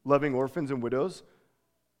loving orphans and widows,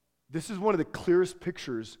 this is one of the clearest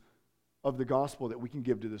pictures of the gospel that we can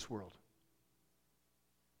give to this world.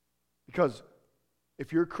 Because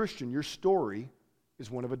if you're a Christian, your story is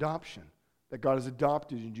one of adoption, that God has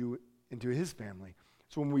adopted you into His family.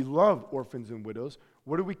 So when we love orphans and widows,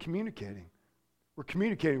 what are we communicating? We're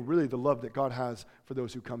communicating really the love that God has for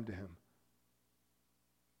those who come to Him.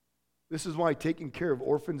 This is why taking care of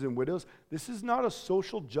orphans and widows, this is not a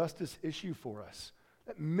social justice issue for us.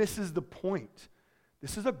 That misses the point.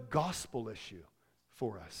 This is a gospel issue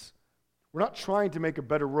for us. We're not trying to make a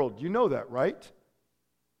better world. You know that, right?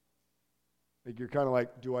 Like you're kind of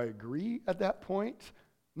like, do I agree at that point?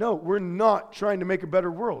 No, we're not trying to make a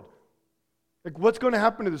better world. Like what's going to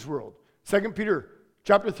happen to this world? 2 Peter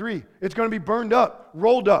chapter 3, it's going to be burned up,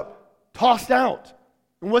 rolled up, tossed out.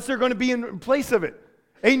 And what's there going to be in place of it?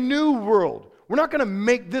 A new world. We're not going to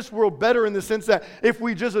make this world better in the sense that if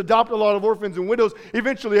we just adopt a lot of orphans and widows,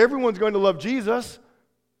 eventually everyone's going to love Jesus.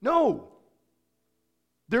 No.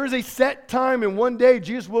 There is a set time, and one day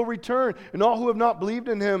Jesus will return, and all who have not believed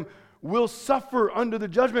in Him will suffer under the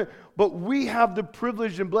judgment. But we have the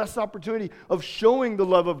privileged and blessed opportunity of showing the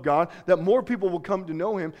love of God, that more people will come to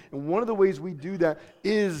know Him. And one of the ways we do that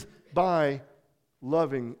is by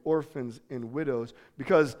loving orphans and widows,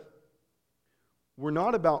 because we're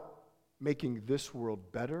not about making this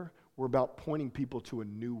world better. We're about pointing people to a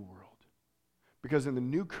new world. Because in the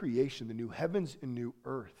new creation, the new heavens and new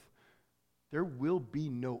earth, there will be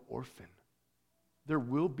no orphan. There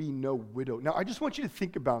will be no widow. Now, I just want you to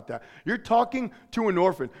think about that. You're talking to an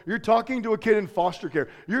orphan. You're talking to a kid in foster care.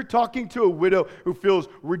 You're talking to a widow who feels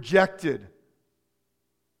rejected.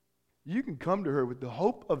 You can come to her with the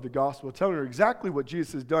hope of the gospel, telling her exactly what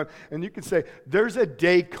Jesus has done, and you can say, there's a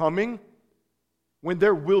day coming when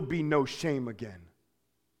there will be no shame again,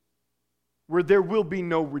 where there will be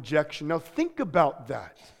no rejection. Now, think about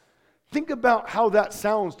that. Think about how that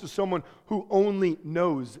sounds to someone who only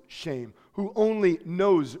knows shame, who only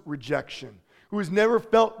knows rejection, who has never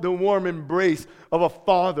felt the warm embrace of a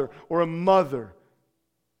father or a mother.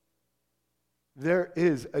 There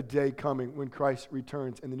is a day coming when Christ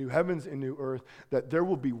returns in the new heavens and new earth that there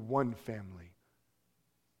will be one family.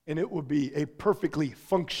 And it will be a perfectly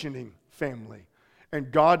functioning family.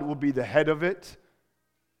 And God will be the head of it.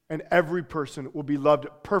 And every person will be loved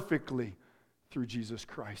perfectly through Jesus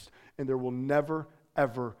Christ. And there will never,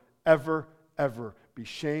 ever, ever, ever be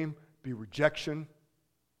shame, be rejection.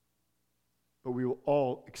 But we will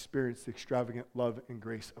all experience the extravagant love and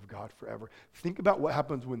grace of God forever. Think about what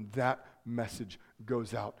happens when that message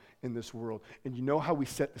goes out in this world. And you know how we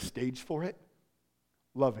set the stage for it?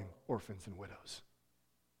 Loving orphans and widows.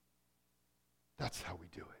 That's how we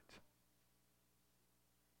do it.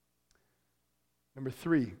 Number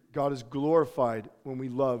 3, God is glorified when we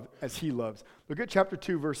love as He loves. Look at chapter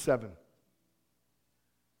 2, verse 7.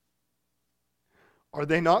 Are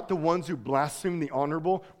they not the ones who blaspheme the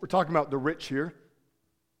honorable? We're talking about the rich here.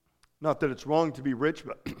 Not that it's wrong to be rich,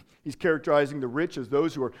 but he's characterizing the rich as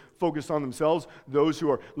those who are focused on themselves, those who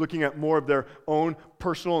are looking at more of their own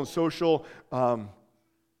personal and social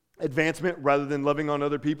advancement rather than loving on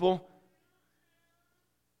other people.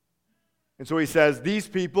 And so he says, these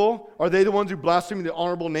people, are they the ones who blaspheme the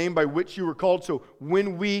honorable name by which you were called? So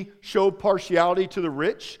when we show partiality to the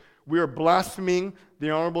rich, we are blaspheming the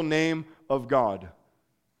honorable name of God.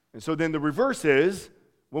 And so then the reverse is,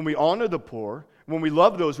 when we honor the poor, when we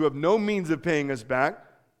love those who have no means of paying us back,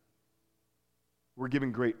 we're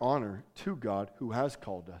giving great honor to God who has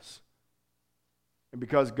called us. And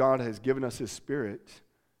because God has given us His Spirit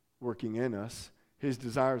working in us, His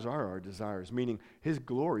desires are our desires, meaning His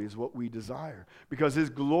glory is what we desire. Because His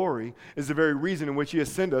glory is the very reason in which He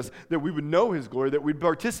has sent us, that we would know His glory, that we'd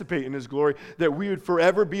participate in His glory, that we would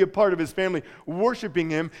forever be a part of His family, worshiping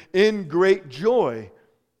Him in great joy.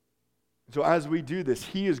 So as we do this,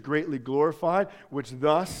 he is greatly glorified, which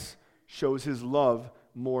thus shows his love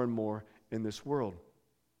more and more in this world.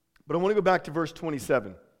 But I want to go back to verse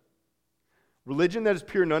 27. Religion that is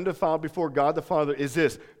pure and undefiled before God the Father is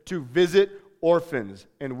this, to visit orphans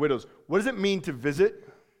and widows. What does it mean to visit?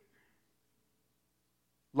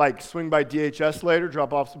 Like swing by DHS later,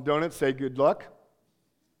 drop off some donuts, say good luck?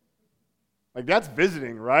 Like that's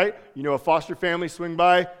visiting, right? You know, a foster family swing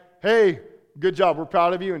by, hey, good job, we're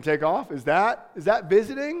proud of you, and take off. Is that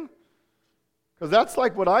visiting? Because that's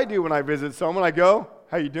like what I do when I visit someone. I go,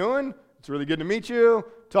 how you doing? It's really good to meet you,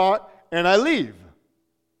 talk, and I leave.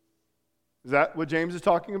 Is that what James is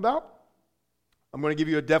talking about? I'm going to give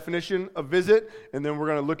you a definition of visit, and then we're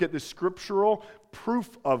going to look at the scriptural proof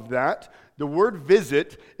of that. The word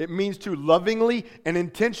visit, it means to lovingly and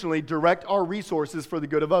intentionally direct our resources for the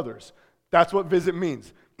good of others. That's what visit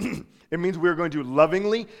means. It means we're going to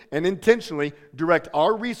lovingly and intentionally direct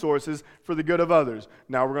our resources for the good of others.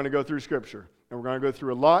 Now we're going to go through Scripture, and we're going to go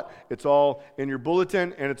through a lot. It's all in your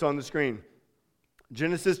bulletin, and it's on the screen.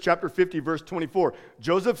 Genesis chapter 50, verse 24.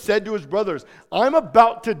 Joseph said to his brothers, I'm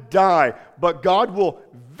about to die, but God will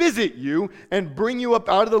visit you and bring you up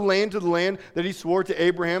out of the land to the land that he swore to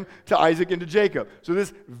Abraham, to Isaac, and to Jacob. So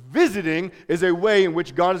this visiting is a way in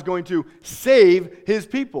which God is going to save his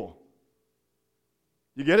people.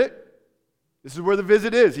 You get it? This is where the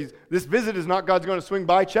visit is. This visit is not God's going to swing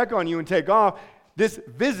by, check on you, and take off. This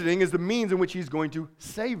visiting is the means in which he's going to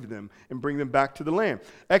save them and bring them back to the land.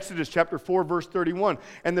 Exodus chapter 4, verse 31.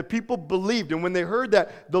 And the people believed, and when they heard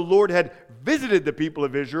that the Lord had visited the people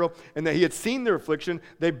of Israel and that he had seen their affliction,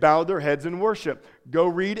 they bowed their heads in worship. Go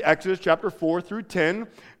read Exodus chapter 4 through 10,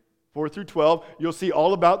 4 through 12. You'll see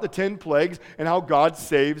all about the 10 plagues and how God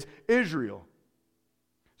saves Israel.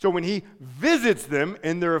 So when he visits them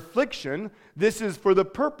in their affliction, this is for the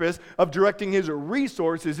purpose of directing his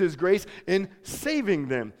resources, his grace, in saving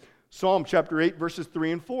them. Psalm chapter 8, verses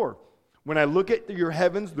 3 and 4. When I look at your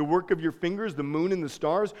heavens, the work of your fingers, the moon and the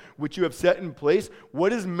stars, which you have set in place,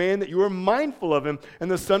 what is man that you are mindful of him, and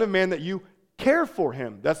the son of man that you care for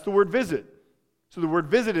him? That's the word visit. So the word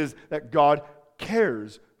visit is that God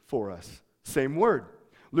cares for us. Same word.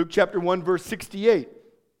 Luke chapter 1, verse 68.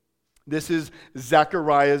 This is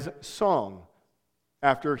Zechariah's song.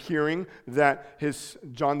 After hearing that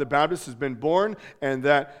John the Baptist has been born and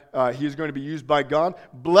that he is going to be used by God,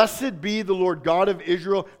 blessed be the Lord God of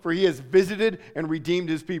Israel, for he has visited and redeemed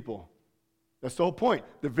his people. That's the whole point.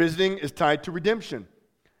 The visiting is tied to redemption.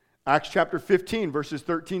 Acts chapter 15, verses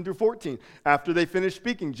 13 through 14. After they finished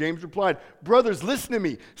speaking, James replied, brothers, listen to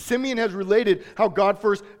me. Simeon has related how God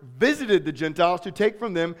first visited the Gentiles to take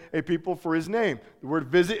from them a people for his name. The word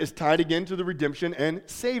visit is tied again to the redemption and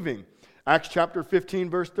saving. Acts chapter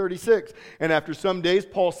 15, verse 36. And after some days,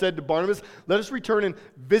 Paul said to Barnabas, let us return and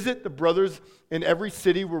visit the brothers in every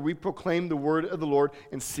city where we proclaim the word of the Lord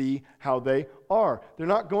and see how they are. They're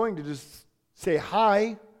not going to just say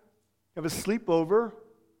hi, have a sleepover.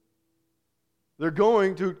 They're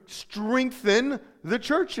going to strengthen the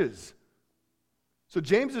churches. So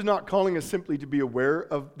James is not calling us simply to be aware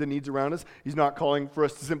of the needs around us. He's not calling for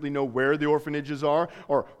us to simply know where the orphanages are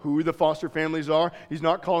or who the foster families are. He's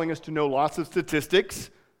not calling us to know lots of statistics.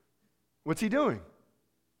 What's he doing?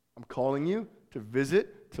 I'm calling you to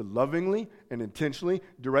visit, to lovingly and intentionally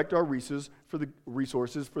direct our resources for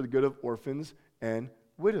the good of orphans and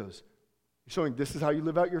widows. He's showing this is how you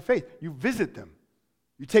live out your faith. You visit them.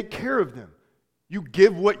 You take care of them. You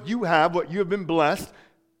give what you have, what you have been blessed,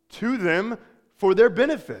 to them for their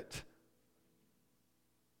benefit.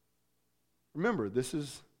 Remember,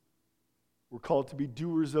 we're called to be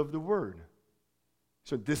doers of the word.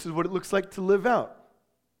 So this is what it looks like to live out.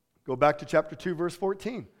 Go back to chapter 2, verse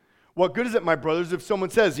 14. What good is it, my brothers, if someone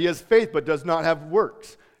says he has faith but does not have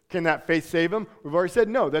works? Can that faith save him? We've already said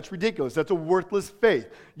no, that's ridiculous. That's a worthless faith.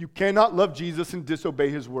 You cannot love Jesus and disobey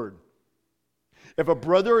his word. If a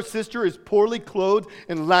brother or sister is poorly clothed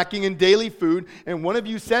and lacking in daily food, and one of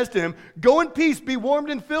you says to him, go in peace, be warmed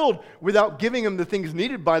and filled, without giving him the things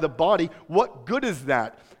needed by the body, what good is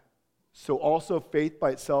that? So also faith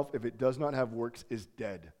by itself, if it does not have works, is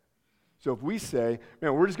dead. So if we say,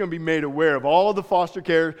 man, we're just going to be made aware of all the foster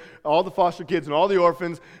care, all the foster kids and all the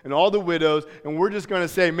orphans and all the widows, and we're just going to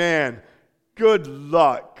say, man, good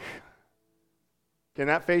luck. Can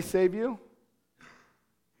that faith save you?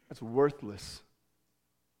 That's worthless.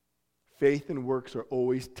 Faith and works are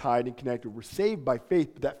always tied and connected. We're saved by faith,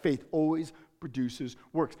 but that faith always produces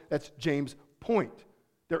works. That's James' point.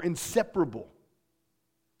 They're inseparable.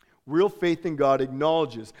 Real faith in God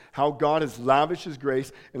acknowledges how God has lavished his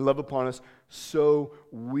grace and love upon us, so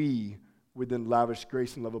we would then lavish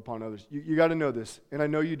grace and love upon others. You got to know this, and I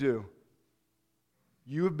know you do.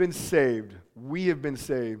 You have been saved. We have been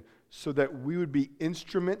saved so that we would be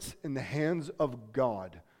instruments in the hands of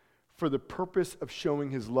God for the purpose of showing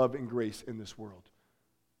his love and grace in this world.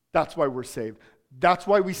 That's why we're saved. That's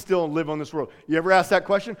why we still live on this world. You ever ask that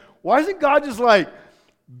question? Why doesn't God just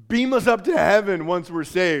beam us up to heaven once we're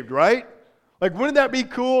saved, right? Wouldn't that be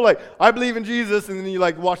cool? I believe in Jesus, and then you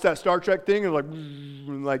watch that Star Trek thing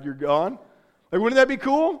and you're gone. Wouldn't that be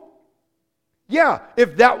cool? Yeah,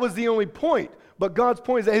 if that was the only point. But God's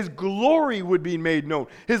point is that his glory would be made known.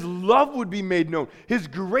 His love would be made known. His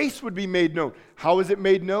grace would be made known. How is it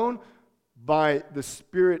made known? By the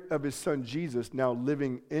Spirit of his Son Jesus now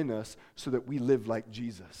living in us so that we live like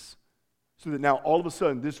Jesus. So that now all of a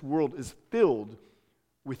sudden this world is filled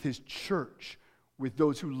with his church, with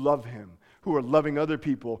those who love him, who are loving other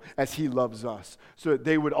people as he loves us, so that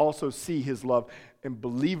they would also see his love and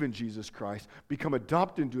believe in Jesus Christ, become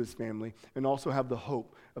adopted into his family, and also have the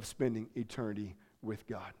hope of spending eternity with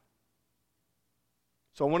God.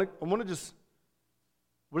 So I want to just,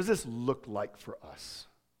 what does this look like for us?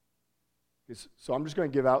 So I'm just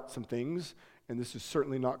going to give out some things, and this is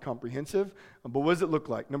certainly not comprehensive, but what does it look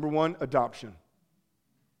like? Number one, adoption.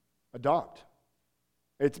 Adopt.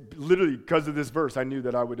 It's literally because of this verse I knew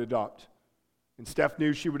that I would adopt. And Steph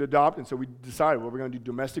knew she would adopt, and so we decided, well, we're going to do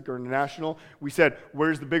domestic or international. We said,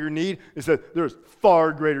 where's the bigger need? It said, there's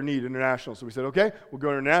far greater need international. So we said, okay, we'll go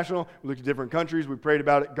international. We looked at different countries. We prayed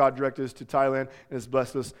about it. God directed us to Thailand and has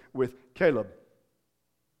blessed us with Caleb.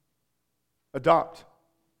 Adopt.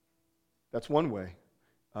 That's one way.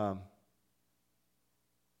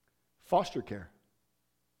 Foster care.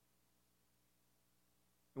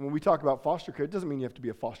 And when we talk about foster care, it doesn't mean you have to be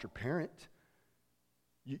a foster parent.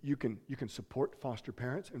 You can support foster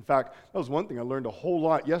parents. In fact, that was one thing I learned a whole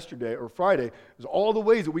lot yesterday or Friday, is all the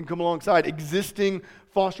ways that we can come alongside existing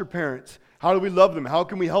foster parents. How do we love them? How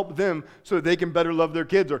can we help them so that they can better love their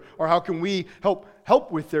kids? Or how can we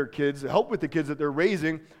help with their kids, help with the kids that they're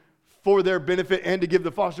raising for their benefit and to give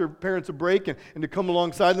the foster parents a break and to come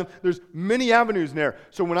alongside them? There's many avenues there.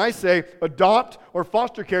 So when I say adopt or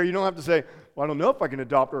foster care, you don't have to say, well, I don't know if I can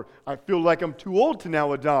adopt, or I feel like I'm too old to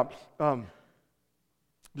now adopt.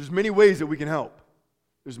 There's many ways that we can help.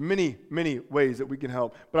 There's many, many ways that we can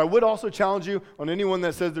help. But I would also challenge you on anyone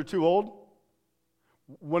that says they're too old.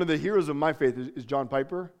 One of the heroes of my faith is John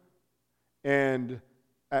Piper. And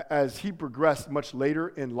as he progressed much later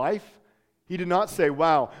in life, he did not say,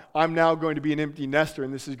 wow, I'm now going to be an empty nester,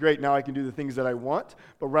 and this is great, now I can do the things that I want.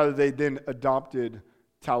 But rather, they then adopted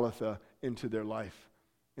Talitha into their life,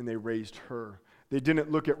 and they raised her. They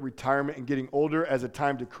didn't look at retirement and getting older as a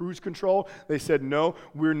time to cruise control. They said, no,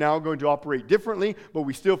 we're now going to operate differently, but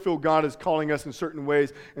we still feel God is calling us in certain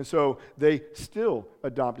ways, and so they still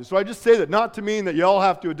adopted. So I just say that not to mean that you all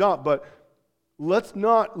have to adopt, but let's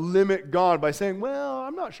not limit God by saying, well,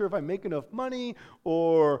 I'm not sure if I make enough money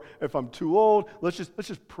or if I'm too old. Let's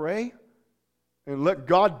just pray and let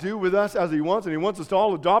God do with us as he wants, and he wants us to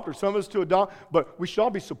all adopt or some of us to adopt, but we should all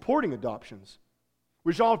be supporting adoptions.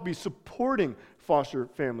 We should all be supporting foster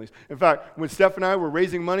families. In fact, when Steph and I were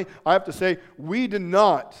raising money, I have to say, we did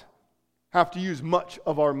not have to use much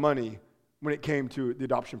of our money when it came to the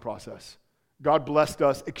adoption process. God blessed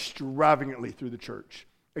us extravagantly through the church.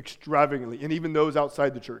 Extravagantly. And even those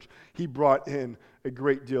outside the church. He brought in a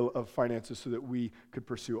great deal of finances so that we could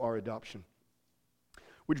pursue our adoption.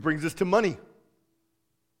 Which brings us to money.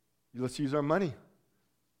 Let's use our money.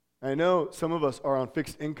 I know some of us are on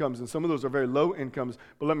fixed incomes, and some of those are very low incomes,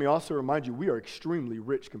 but let me also remind you, we are extremely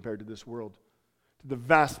rich compared to this world. To the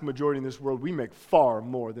vast majority in this world, we make far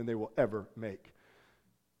more than they will ever make.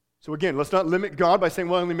 So again, let's not limit God by saying,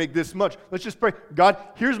 well, I only make this much. Let's just pray, God,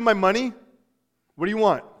 here's my money. What do you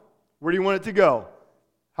want? Where do you want it to go?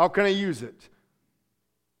 How can I use it?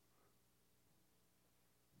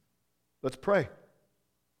 Let's pray.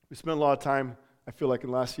 We spent a lot of time, I feel like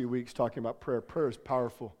in the last few weeks, talking about prayer. Prayer is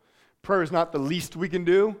powerful. Prayer is not the least we can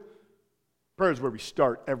do. Prayer is where we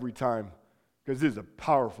start every time, because it is a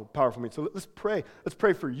powerful, powerful means. So let's pray. Let's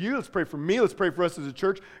pray for you. Let's pray for me. Let's pray for us as a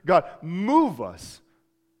church. God, move us.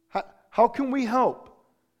 How can we help?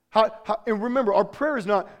 And remember, our prayer is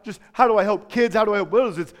not just, how do I help kids? How do I help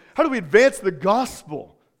widows? It's, how do we advance the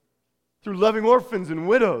gospel through loving orphans and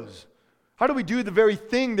widows? How do we do the very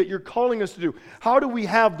thing that you're calling us to do? How do we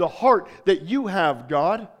have the heart that you have,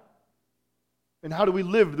 God? And how do we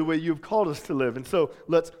live the way you've called us to live? And so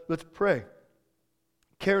let's pray.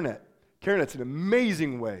 CareNet. CareNet's an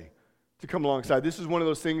amazing way to come alongside. This is one of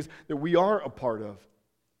those things that we are a part of.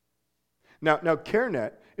 Now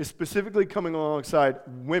CareNet is specifically coming alongside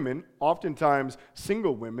women, oftentimes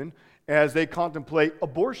single women, as they contemplate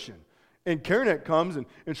abortion. And CareNet comes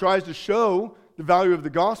and tries to show the value of the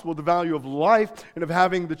gospel, the value of life, and of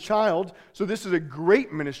having the child. So this is a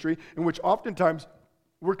great ministry in which oftentimes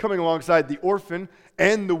we're coming alongside the orphan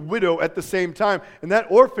and the widow at the same time. And that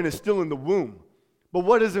orphan is still in the womb. But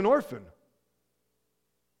what is an orphan?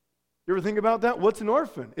 You ever think about that? What's an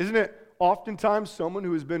orphan? Isn't it oftentimes someone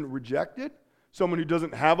who has been rejected? Someone who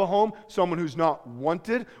doesn't have a home? Someone who's not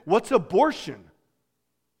wanted? What's abortion?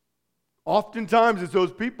 Oftentimes it's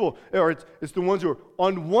those people, or it's the ones who are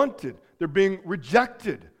unwanted. They're being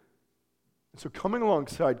rejected. And so coming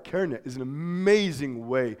alongside CareNet is an amazing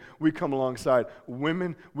way we come alongside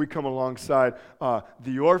women, we come alongside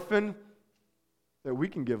the orphan, that we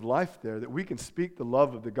can give life there, that we can speak the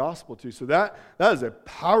love of the gospel to. So that is a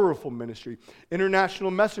powerful ministry.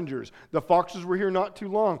 International Messengers. The Foxes were here not too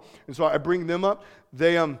long, and so I bring them up.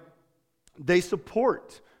 They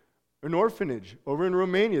support an orphanage over in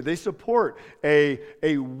Romania. They support a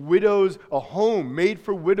home made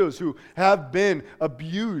for widows who have been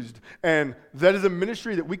abused. And that is a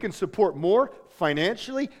ministry that we can support more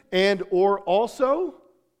financially and or also.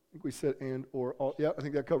 I think we said and or all. Yeah, I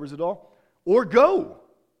think that covers it all. Or go.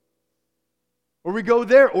 Or we go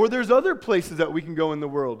there. Or there's other places that we can go in the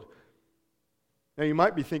world. Now you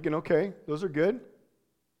might be thinking, okay, those are good.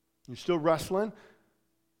 You're still wrestling.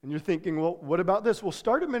 And you're thinking, well, what about this? Well,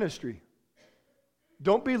 start a ministry.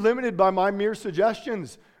 Don't be limited by my mere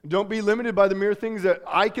suggestions. Don't be limited by the mere things that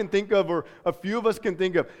I can think of or a few of us can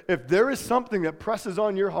think of. If there is something that presses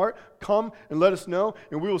on your heart, come and let us know,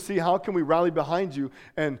 and we will see how can we rally behind you,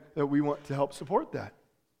 and that we want to help support that.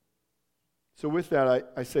 So with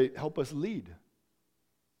that, I say, help us lead.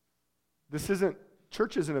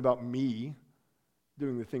 Church isn't about me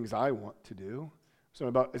doing the things I want to do.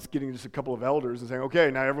 It's getting just a couple of elders and saying,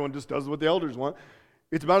 okay, now everyone just does what the elders want.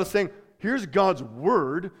 It's about us saying, here's God's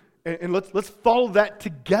word, and let's follow that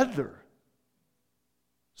together.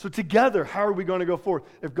 So together, how are we going to go forward?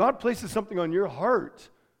 If God places something on your heart,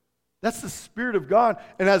 that's the Spirit of God.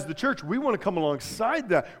 And as the church, we want to come alongside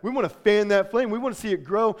that. We want to fan that flame. We want to see it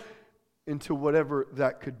grow into whatever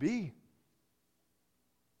that could be.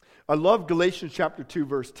 I love Galatians chapter 2,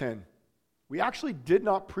 verse 10. We actually did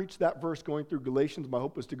not preach that verse going through Galatians. My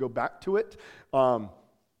hope was to go back to it. But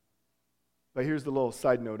here's the little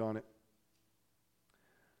side note on it.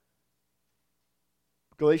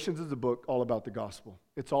 Galatians is a book all about the gospel.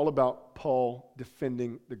 It's all about Paul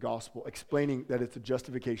defending the gospel, explaining that it's a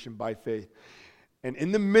justification by faith. And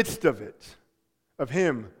in the midst of it, of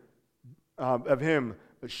him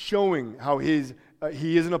showing how he is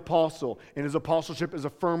an apostle, and his apostleship is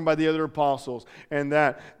affirmed by the other apostles, and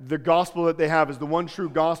that the gospel that they have is the one true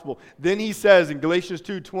gospel. Then he says in Galatians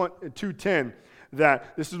 2:10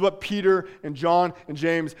 that this is what Peter and John and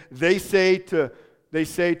James, they say to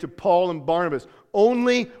Paul and Barnabas,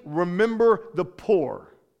 only remember the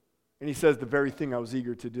poor. And he says the very thing I was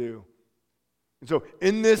eager to do. And so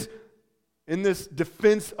in this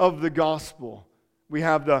defense of the gospel, we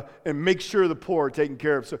have and make sure the poor are taken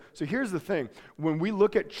care of. So here's the thing. When we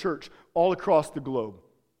look at church all across the globe,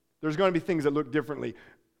 there's going to be things that look differently.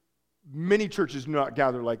 Many churches do not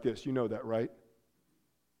gather like this. You know that, right?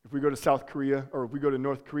 If we go to South Korea or if we go to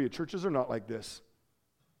North Korea, churches are not like this.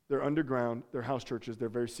 They're underground. They're house churches. They're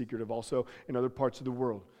very secretive also in other parts of the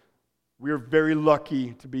world. We are very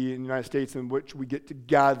lucky to be in the United States in which we get to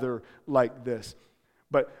gather like this.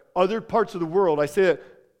 But other parts of the world, I say that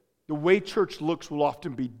the way church looks will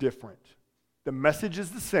often be different. The message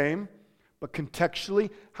is the same, but contextually,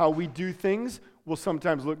 how we do things will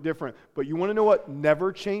sometimes look different. But you want to know what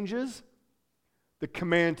never changes? The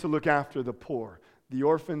command to look after the poor, the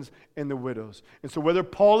orphans, and the widows. And so whether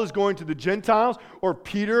Paul is going to the Gentiles or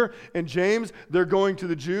Peter and James, they're going to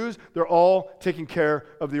the Jews, they're all taking care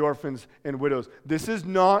of the orphans and widows. This is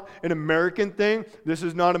not an American thing. This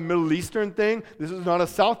is not a Middle Eastern thing. This is not a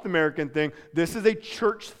South American thing. This is a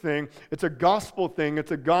church thing. It's a gospel thing.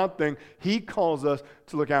 It's a God thing. He calls us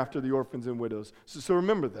to look after the orphans and widows. So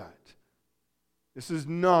remember that. This is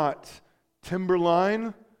not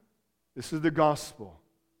Timberline. This is the gospel.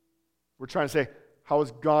 We're trying to say, how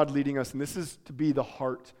is God leading us? And this is to be the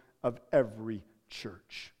heart of every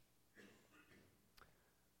church.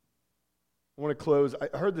 I want to close.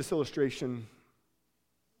 I heard this illustration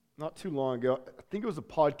not too long ago. I think it was a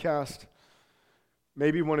podcast.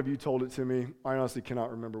 Maybe one of you told it to me. I honestly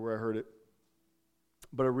cannot remember where I heard it.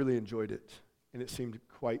 But I really enjoyed it. And it seemed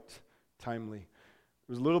quite timely.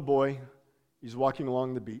 There was a little boy. He's walking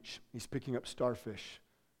along the beach. He's picking up starfish.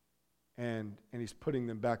 And he's putting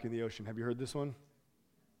them back in the ocean. Have you heard this one?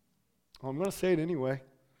 Well, I'm going to say it anyway.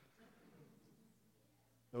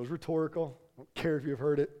 That was rhetorical. I don't care if you've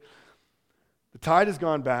heard it. The tide has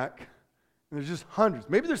gone back, And there's just hundreds.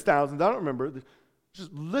 Maybe there's thousands. I don't remember. There's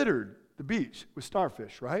just littered the beach with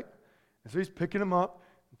starfish, right? And so he's picking them up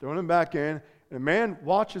and throwing them back in. And a man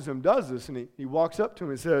watches him, does this, and he walks up to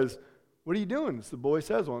him and says, "What are you doing?" It's the boy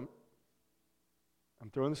says, "Well, I'm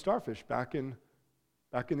throwing the starfish back in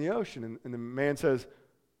the ocean." And the man says,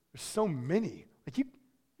 "There's so many. Like you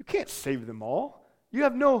can't save them all. You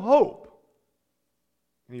have no hope."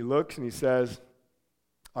 And he looks and he says,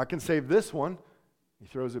 "I can save this one." He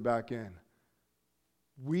throws it back in.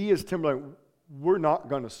 We as Timberline, we're not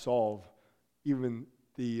going to solve even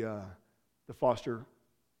the foster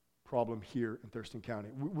problem here in Thurston County.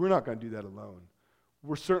 We're not going to do that alone.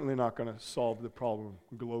 We're certainly not going to solve the problem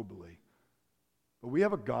globally. But we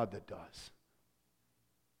have a God that does.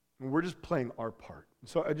 And we're just playing our part.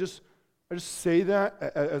 So I just say that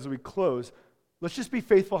as we close. Let's just be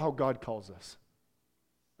faithful how God calls us.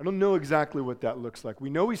 I don't know exactly what that looks like. We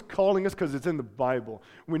know He's calling us because it's in the Bible.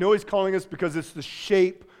 We know He's calling us because it's the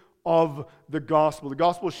shape of the gospel. The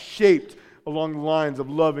gospel is shaped along the lines of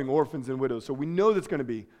loving orphans and widows. So we know that's going to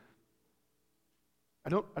be. I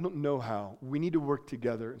don't know how. We need to work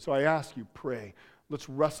together. And so I ask you, pray. Let's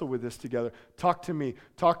wrestle with this together. Talk to me.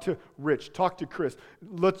 Talk to Rich. Talk to Chris.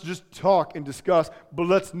 Let's just talk and discuss, but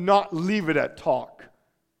let's not leave it at talk.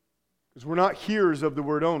 Because we're not hearers of the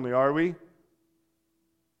word only, are we?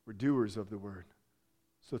 We're doers of the word.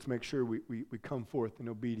 So let's make sure we come forth in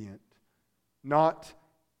obedient. Not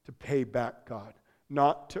to pay back God.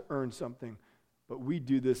 Not to earn something. But we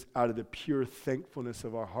do this out of the pure thankfulness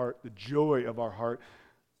of our heart, the joy of our heart,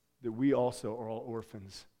 that we also are all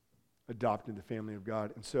orphans, adopted in the family of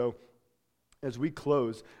God. And so, as we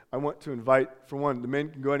close, I want to invite, for one, the men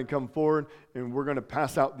can go ahead and come forward, and we're going to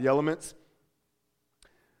pass out the elements.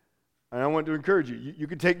 And I want to encourage you. You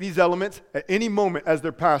can take these elements at any moment as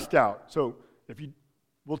they're passed out. So,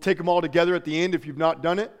 we'll take them all together at the end if you've not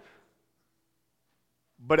done it.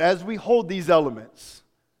 But as we hold these elements,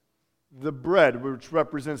 the bread, which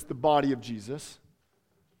represents the body of Jesus,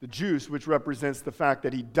 the juice, which represents the fact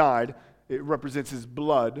that He died, it represents His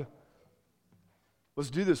blood. Let's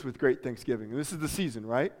do this with great thanksgiving. And this is the season,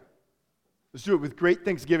 right? Let's do it with great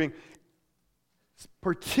thanksgiving,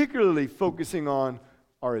 particularly focusing on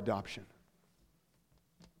our adoption.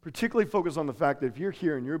 Particularly focus on the fact that if you're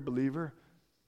here and you're a believer,